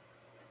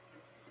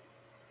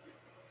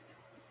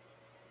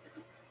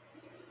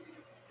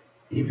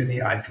 Even the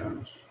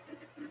iPhones,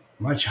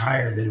 much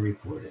higher than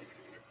reported.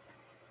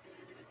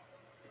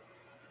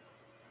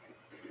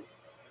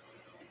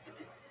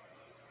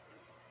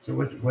 So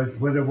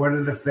what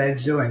are the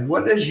feds doing?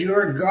 What is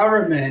your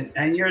government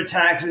and your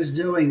taxes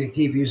doing to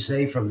keep you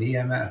safe from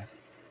EMF?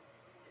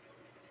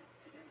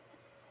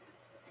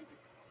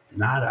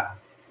 Nada.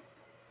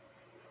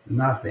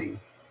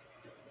 Nothing.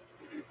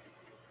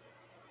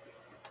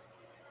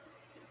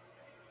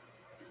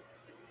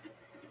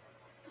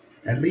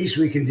 At least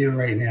we can do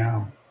right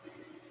now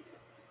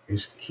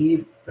is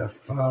keep the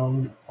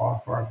phone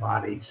off our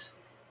bodies.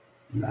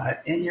 Not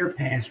in your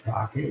pants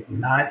pocket,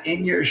 not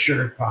in your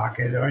shirt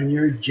pocket or in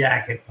your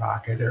jacket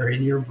pocket or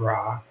in your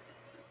bra.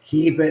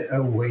 Keep it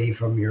away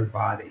from your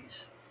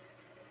bodies.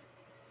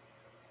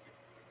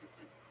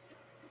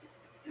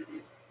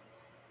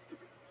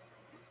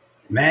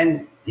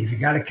 Men, if you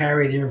got to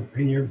carry it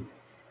in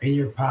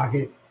your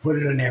pocket, put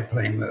it in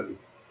airplane mode.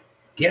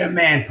 Get a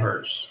man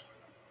purse.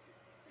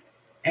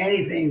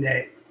 Anything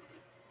that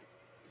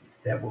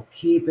will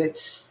keep it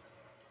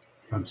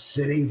from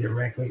sitting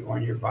directly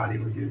on your body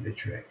will do the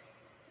trick.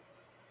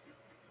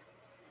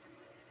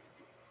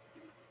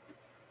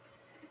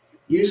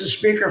 Use a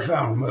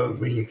speakerphone mode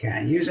when you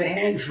can. Use a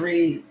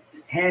hand-free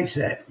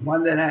handset,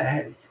 one that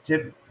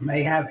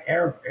may have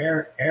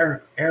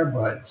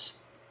earbuds,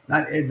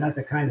 not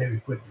the kind that we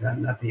put,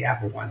 not the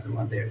Apple ones. The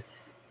one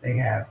they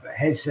have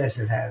headsets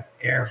that have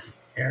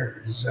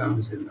air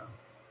zones in them.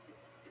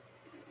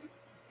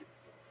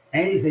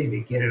 Anything to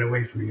get it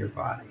away from your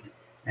body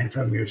and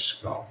from your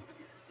skull.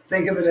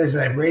 Think of it as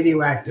a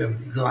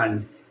radioactive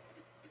gun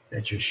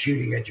that you're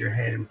shooting at your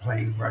head and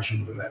playing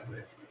Russian roulette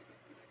with.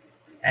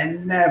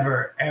 And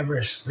never,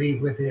 ever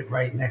sleep with it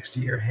right next to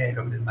your head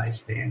on the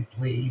nightstand,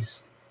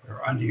 please,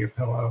 or under your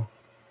pillow.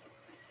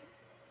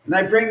 And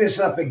I bring this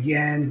up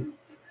again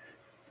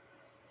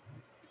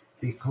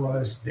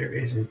because there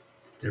is a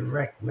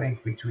direct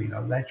link between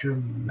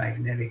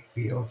electromagnetic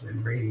fields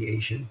and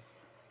radiation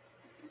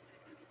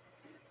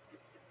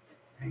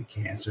and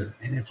cancer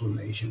and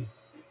inflammation.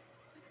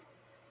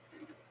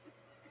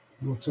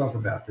 We'll talk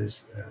about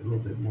this a little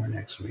bit more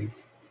next week.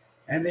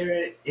 And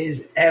there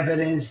is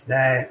evidence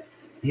that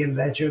the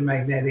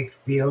electromagnetic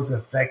fields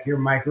affect your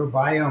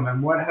microbiome.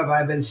 And what have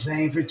I been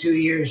saying for 2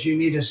 years? You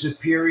need a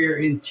superior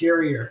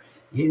interior.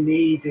 You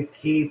need to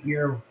keep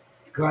your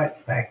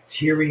gut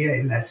bacteria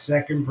in that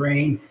second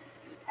brain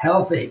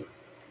healthy.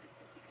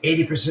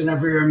 80%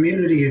 of your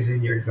immunity is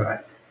in your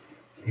gut.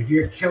 If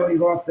you're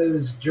killing off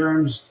those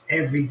germs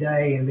every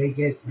day and they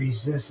get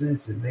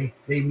resistance and they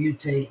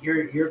mutate,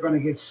 you're going to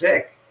get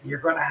sick. You're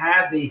going to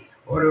have the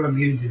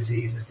autoimmune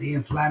diseases, the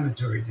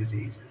inflammatory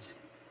diseases.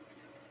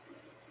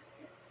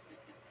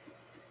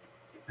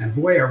 And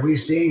boy, are we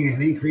seeing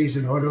an increase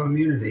in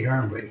autoimmunity,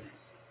 aren't we?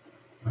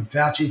 When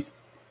Fauci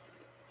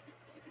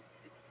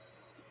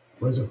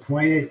was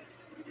appointed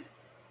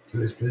to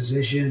his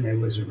position, it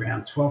was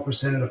around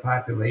 12% of the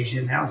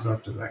population. Now it's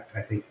up to, like,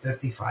 I think,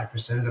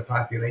 55% of the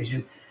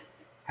population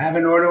have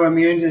an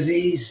autoimmune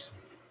disease.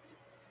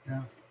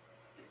 Yeah.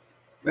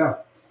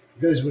 Well,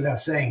 it goes without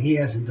saying, he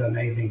hasn't done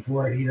anything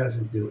for it. He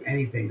doesn't do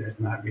anything that's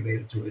not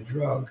related to a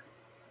drug.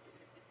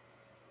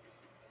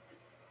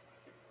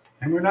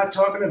 And we're not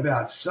talking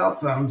about cell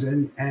phones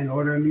and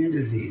autoimmune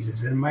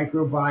diseases and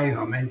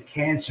microbiome and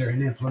cancer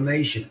and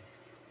inflammation.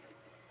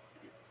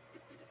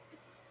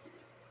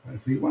 But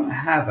if we want to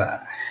have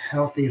a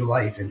healthy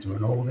life into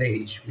an old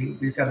age,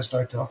 we've got to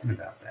start talking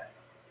about that.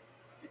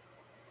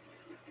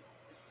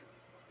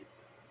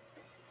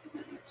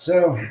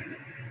 So,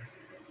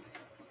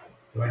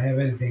 do I have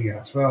anything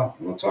else? Well,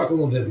 we'll talk a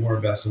little bit more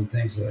about some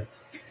things that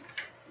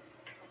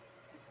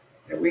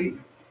we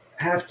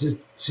have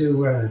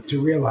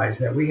to realize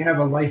that we have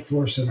a life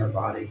force in our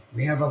body.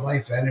 We have a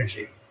life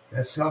energy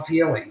that's self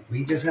healing.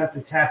 We just have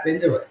to tap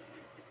into it.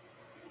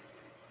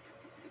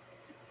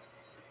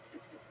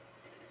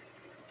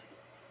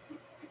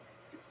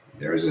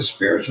 There is a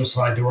spiritual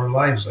side to our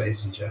lives,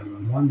 ladies and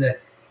gentlemen, one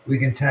that we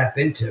can tap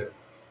into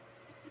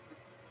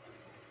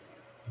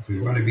if we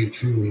want to be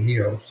truly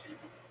healed.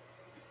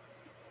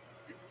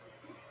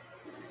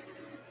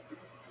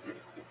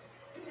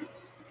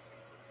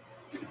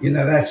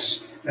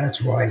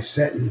 That's why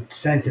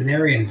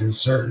centenarians in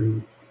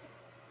certain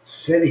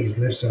cities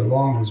live so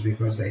long, is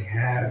because they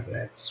have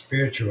that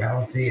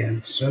spirituality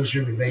and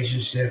social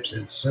relationships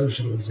and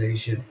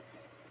socialization.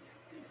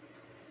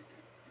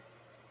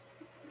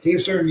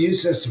 Keeps their immune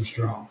system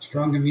strong.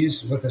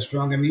 With a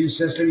strong immune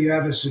system, you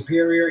have a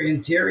superior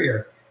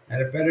interior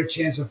and a better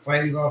chance of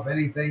fighting off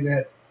anything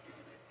that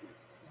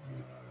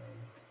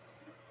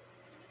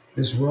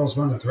this world's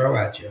going to throw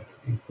at you,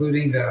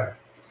 including the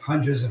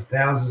hundreds of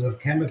thousands of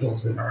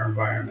chemicals in our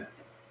environment.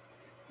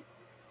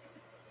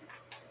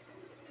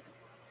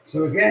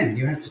 So again,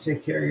 you have to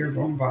take care of your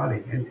own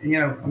body. And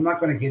I'm not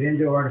going to get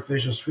into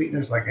artificial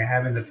sweeteners like I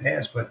have in the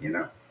past, but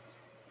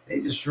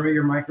they destroy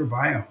your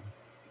microbiome.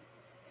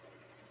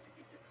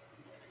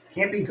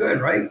 Can't be good,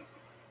 right?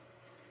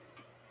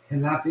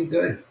 Cannot be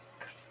good.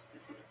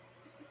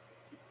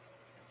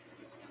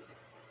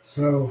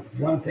 So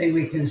one thing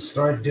we can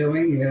start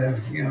doing,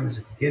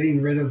 is getting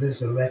rid of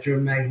this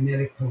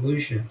electromagnetic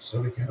pollution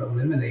so we can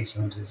eliminate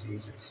some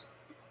diseases.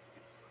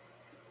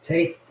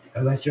 Take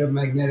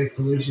electromagnetic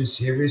pollution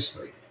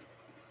seriously.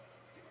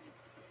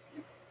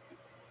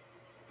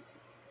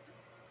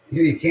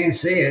 You can't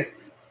see it,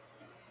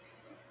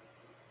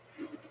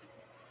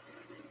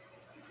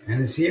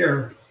 and it's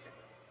here.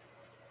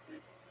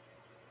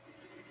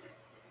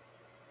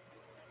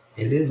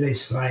 It is a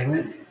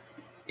silent,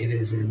 it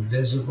is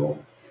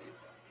invisible,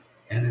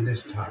 and it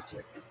is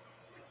toxic.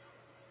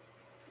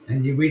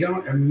 And we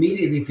don't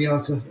immediately feel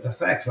its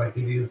effects, like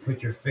if you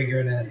put your finger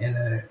in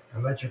an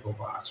electrical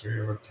box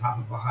or over top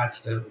of a hot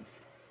stove.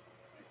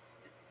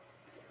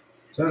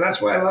 So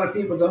that's why a lot of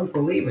people don't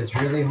believe it's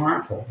really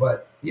harmful.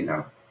 But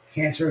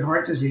cancer and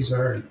heart disease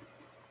are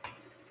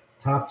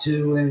top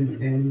two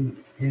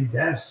in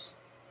deaths.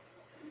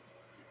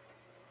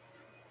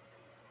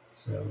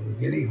 So we're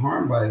getting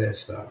harmed by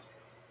this stuff.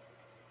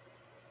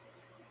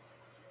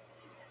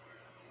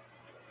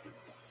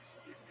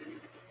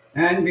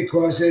 And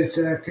because it's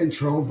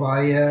controlled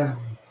by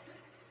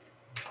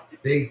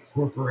big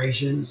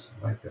corporations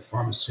like the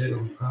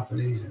pharmaceutical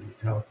companies and the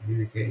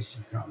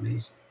telecommunication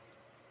companies,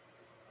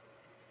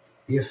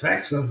 the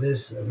effects of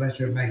this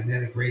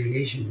electromagnetic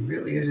radiation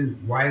really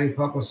isn't widely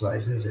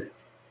publicized, is it?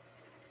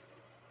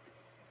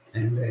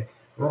 And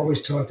we're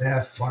always taught to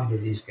have fun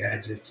with these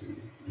gadgets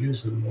and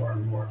use them more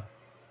and more.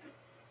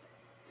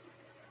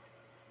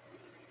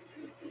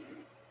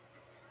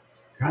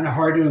 Kind of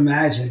hard to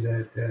imagine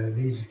that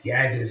these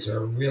gadgets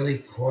are really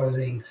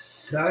causing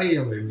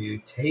cellular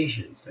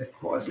mutations. They're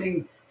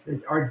causing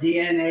our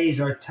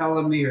DNAs, our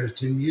telomeres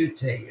to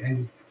mutate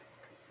and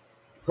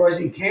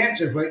causing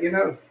cancer. But,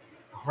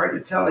 hard to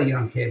tell a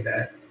young kid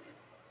that.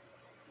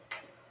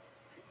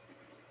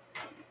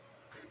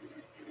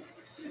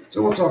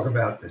 So we'll talk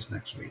about this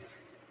next week.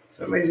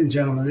 So, ladies and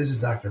gentlemen, this is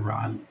Dr.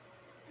 Ron,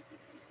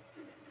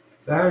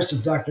 the host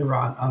of Dr.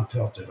 Ron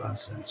Unfiltered,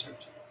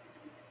 Uncensored.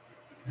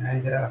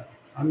 And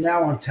I'm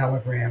now on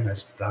Telegram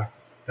as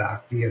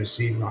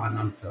DOC Ron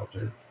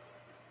Unfiltered.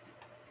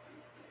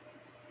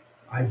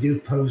 I do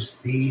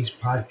post these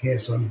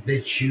podcasts on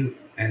BitChute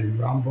and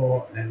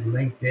Rumble and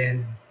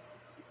LinkedIn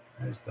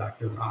as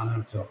Dr. Ron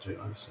Unfiltered,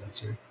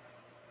 Uncensored.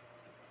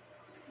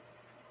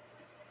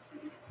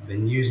 I've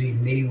been using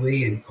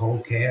MeWe and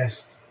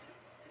Coldcast.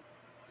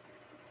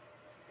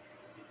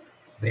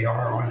 They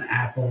are on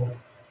Apple,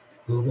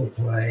 Google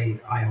Play,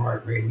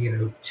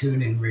 iHeartRadio,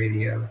 TuneIn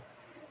Radio,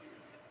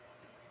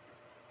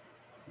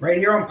 right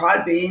here on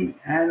Podbean,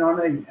 and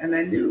on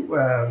a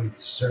new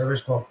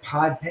service called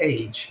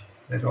Podpage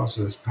that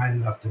also is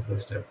kind enough to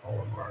list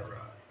all of our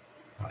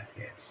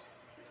podcasts.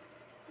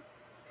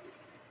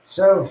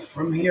 So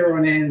from here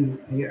on in,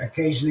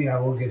 occasionally I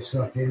will get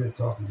sucked into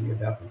talking to you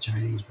about the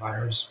Chinese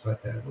virus,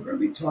 but we're going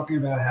to be talking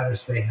about how to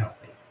stay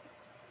healthy,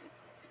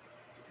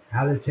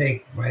 how to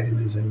take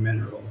vitamins and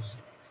minerals.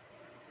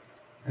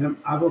 And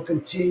I will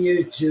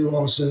continue to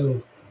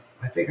also,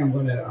 I think I'm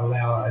going to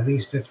allow at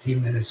least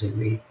 15 minutes a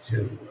week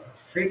to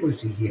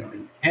frequency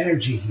healing,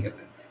 energy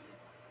healing,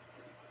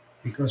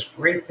 because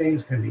great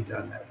things can be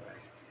done that way.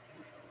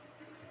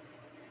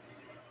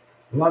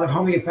 A lot of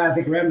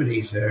homeopathic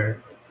remedies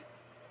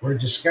were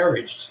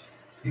discouraged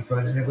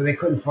because they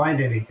couldn't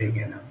find anything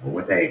in them. But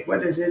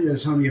what is in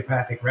those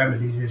homeopathic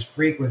remedies is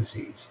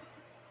frequencies.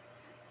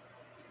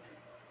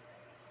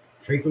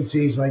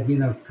 Frequencies like,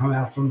 come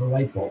out from the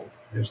light bulb.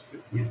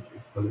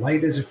 The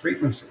light is a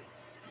frequency.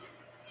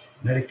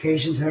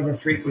 Medications have a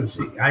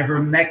frequency.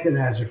 Ivermectin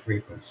has a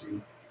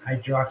frequency.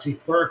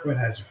 Hydroxychloroquine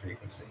has a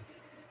frequency.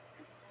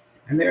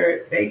 And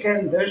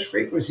those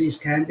frequencies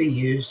can be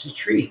used to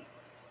treat.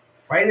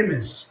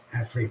 Vitamins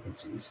have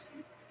frequencies.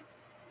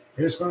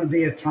 There's going to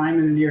be a time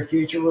in the near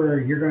future where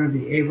you're going to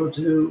be able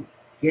to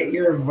get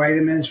your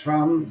vitamins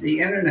from the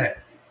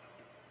internet.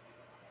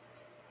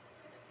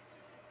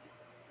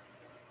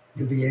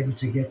 You'll be able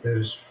to get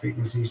those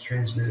frequencies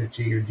transmitted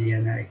to your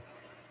DNA.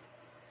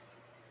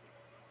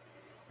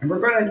 And we're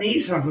going to need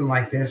something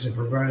like this if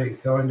we're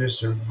going to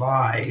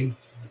survive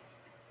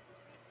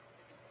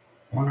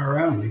on our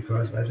own,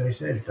 because, as I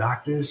said,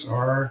 doctors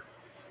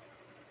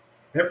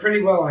they're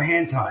pretty well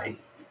hand-tied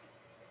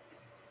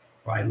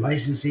by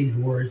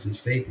licensing boards and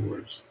state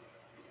boards.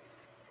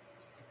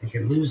 They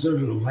can lose their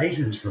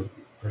license for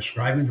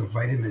prescribing a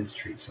vitamin to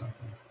treat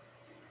something.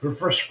 For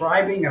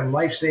prescribing a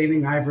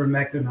life-saving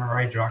ivermectin or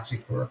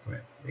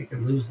hydroxychloroquine, they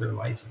can lose their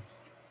license.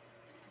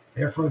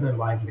 Therefore, their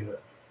livelihood.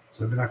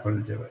 So they're not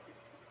going to do it.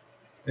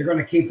 They're going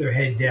to keep their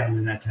head down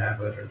in that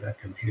tablet or that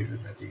computer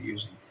that they're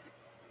using.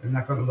 They're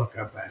not going to look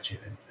up at you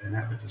and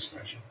have a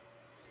discussion.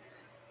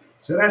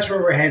 So that's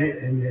where we're headed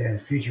in the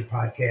future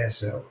podcast.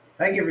 So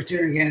thank you for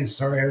tuning in.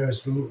 Sorry I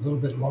was a little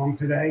bit long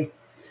today.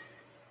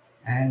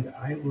 And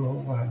I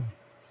will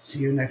see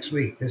you next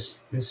week.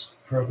 This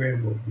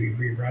program will be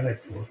rerun at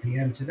 4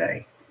 p.m.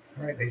 today.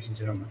 All right, ladies and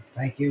gentlemen.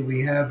 Thank you.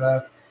 We have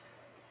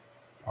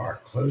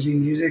our closing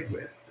music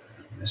with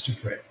Mr.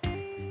 Fred.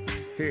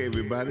 Hey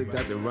everybody,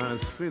 Dr.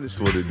 Ron's finished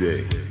for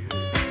today.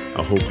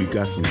 I hope you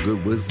got some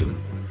good wisdom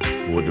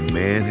for what the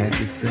man had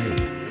to say.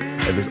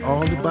 If it's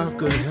all about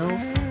good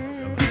health,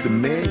 he's the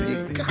man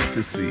you got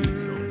to see.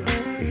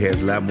 He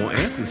has a lot more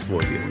answers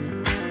for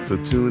you. So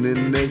tune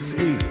in next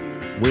week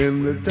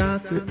when the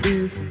doctor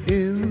is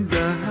in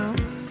the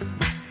house.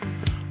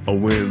 Or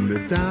when the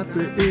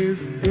doctor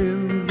is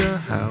in the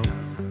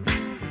house.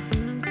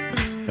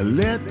 And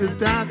let the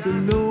doctor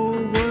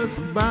know what's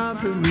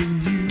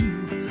bothering you.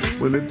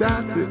 When the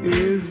doctor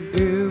is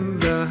in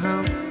the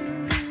house,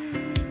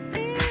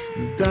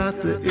 the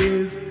doctor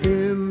is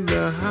in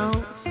the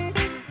house,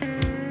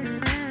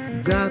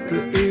 the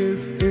doctor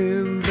is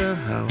in the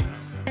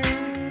house.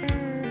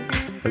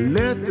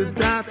 Let the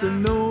doctor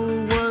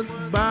know what's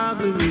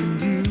bothering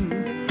you.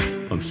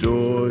 I'm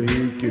sure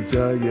he can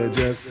tell you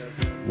just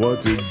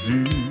what to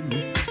do.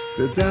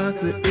 The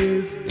doctor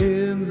is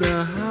in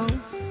the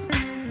house,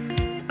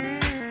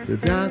 the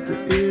doctor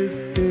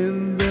is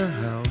in the house.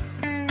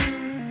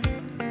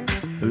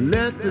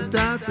 Let the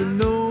doctor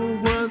know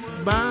what's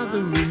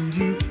bothering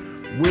you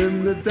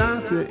when the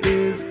doctor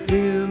is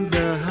in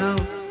the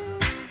house.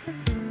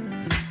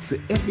 So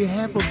if you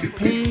have a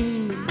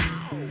pain,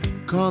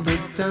 call the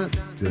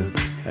doctor.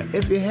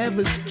 If you have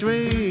a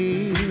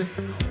strain,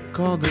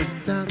 call the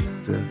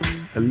doctor.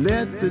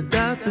 Let the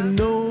doctor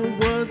know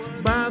what's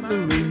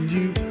bothering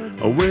you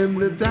when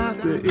the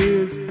doctor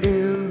is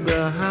in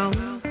the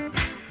house.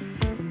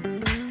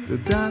 The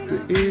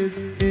doctor is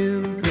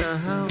in the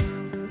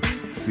house.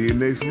 See you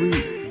next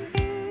week.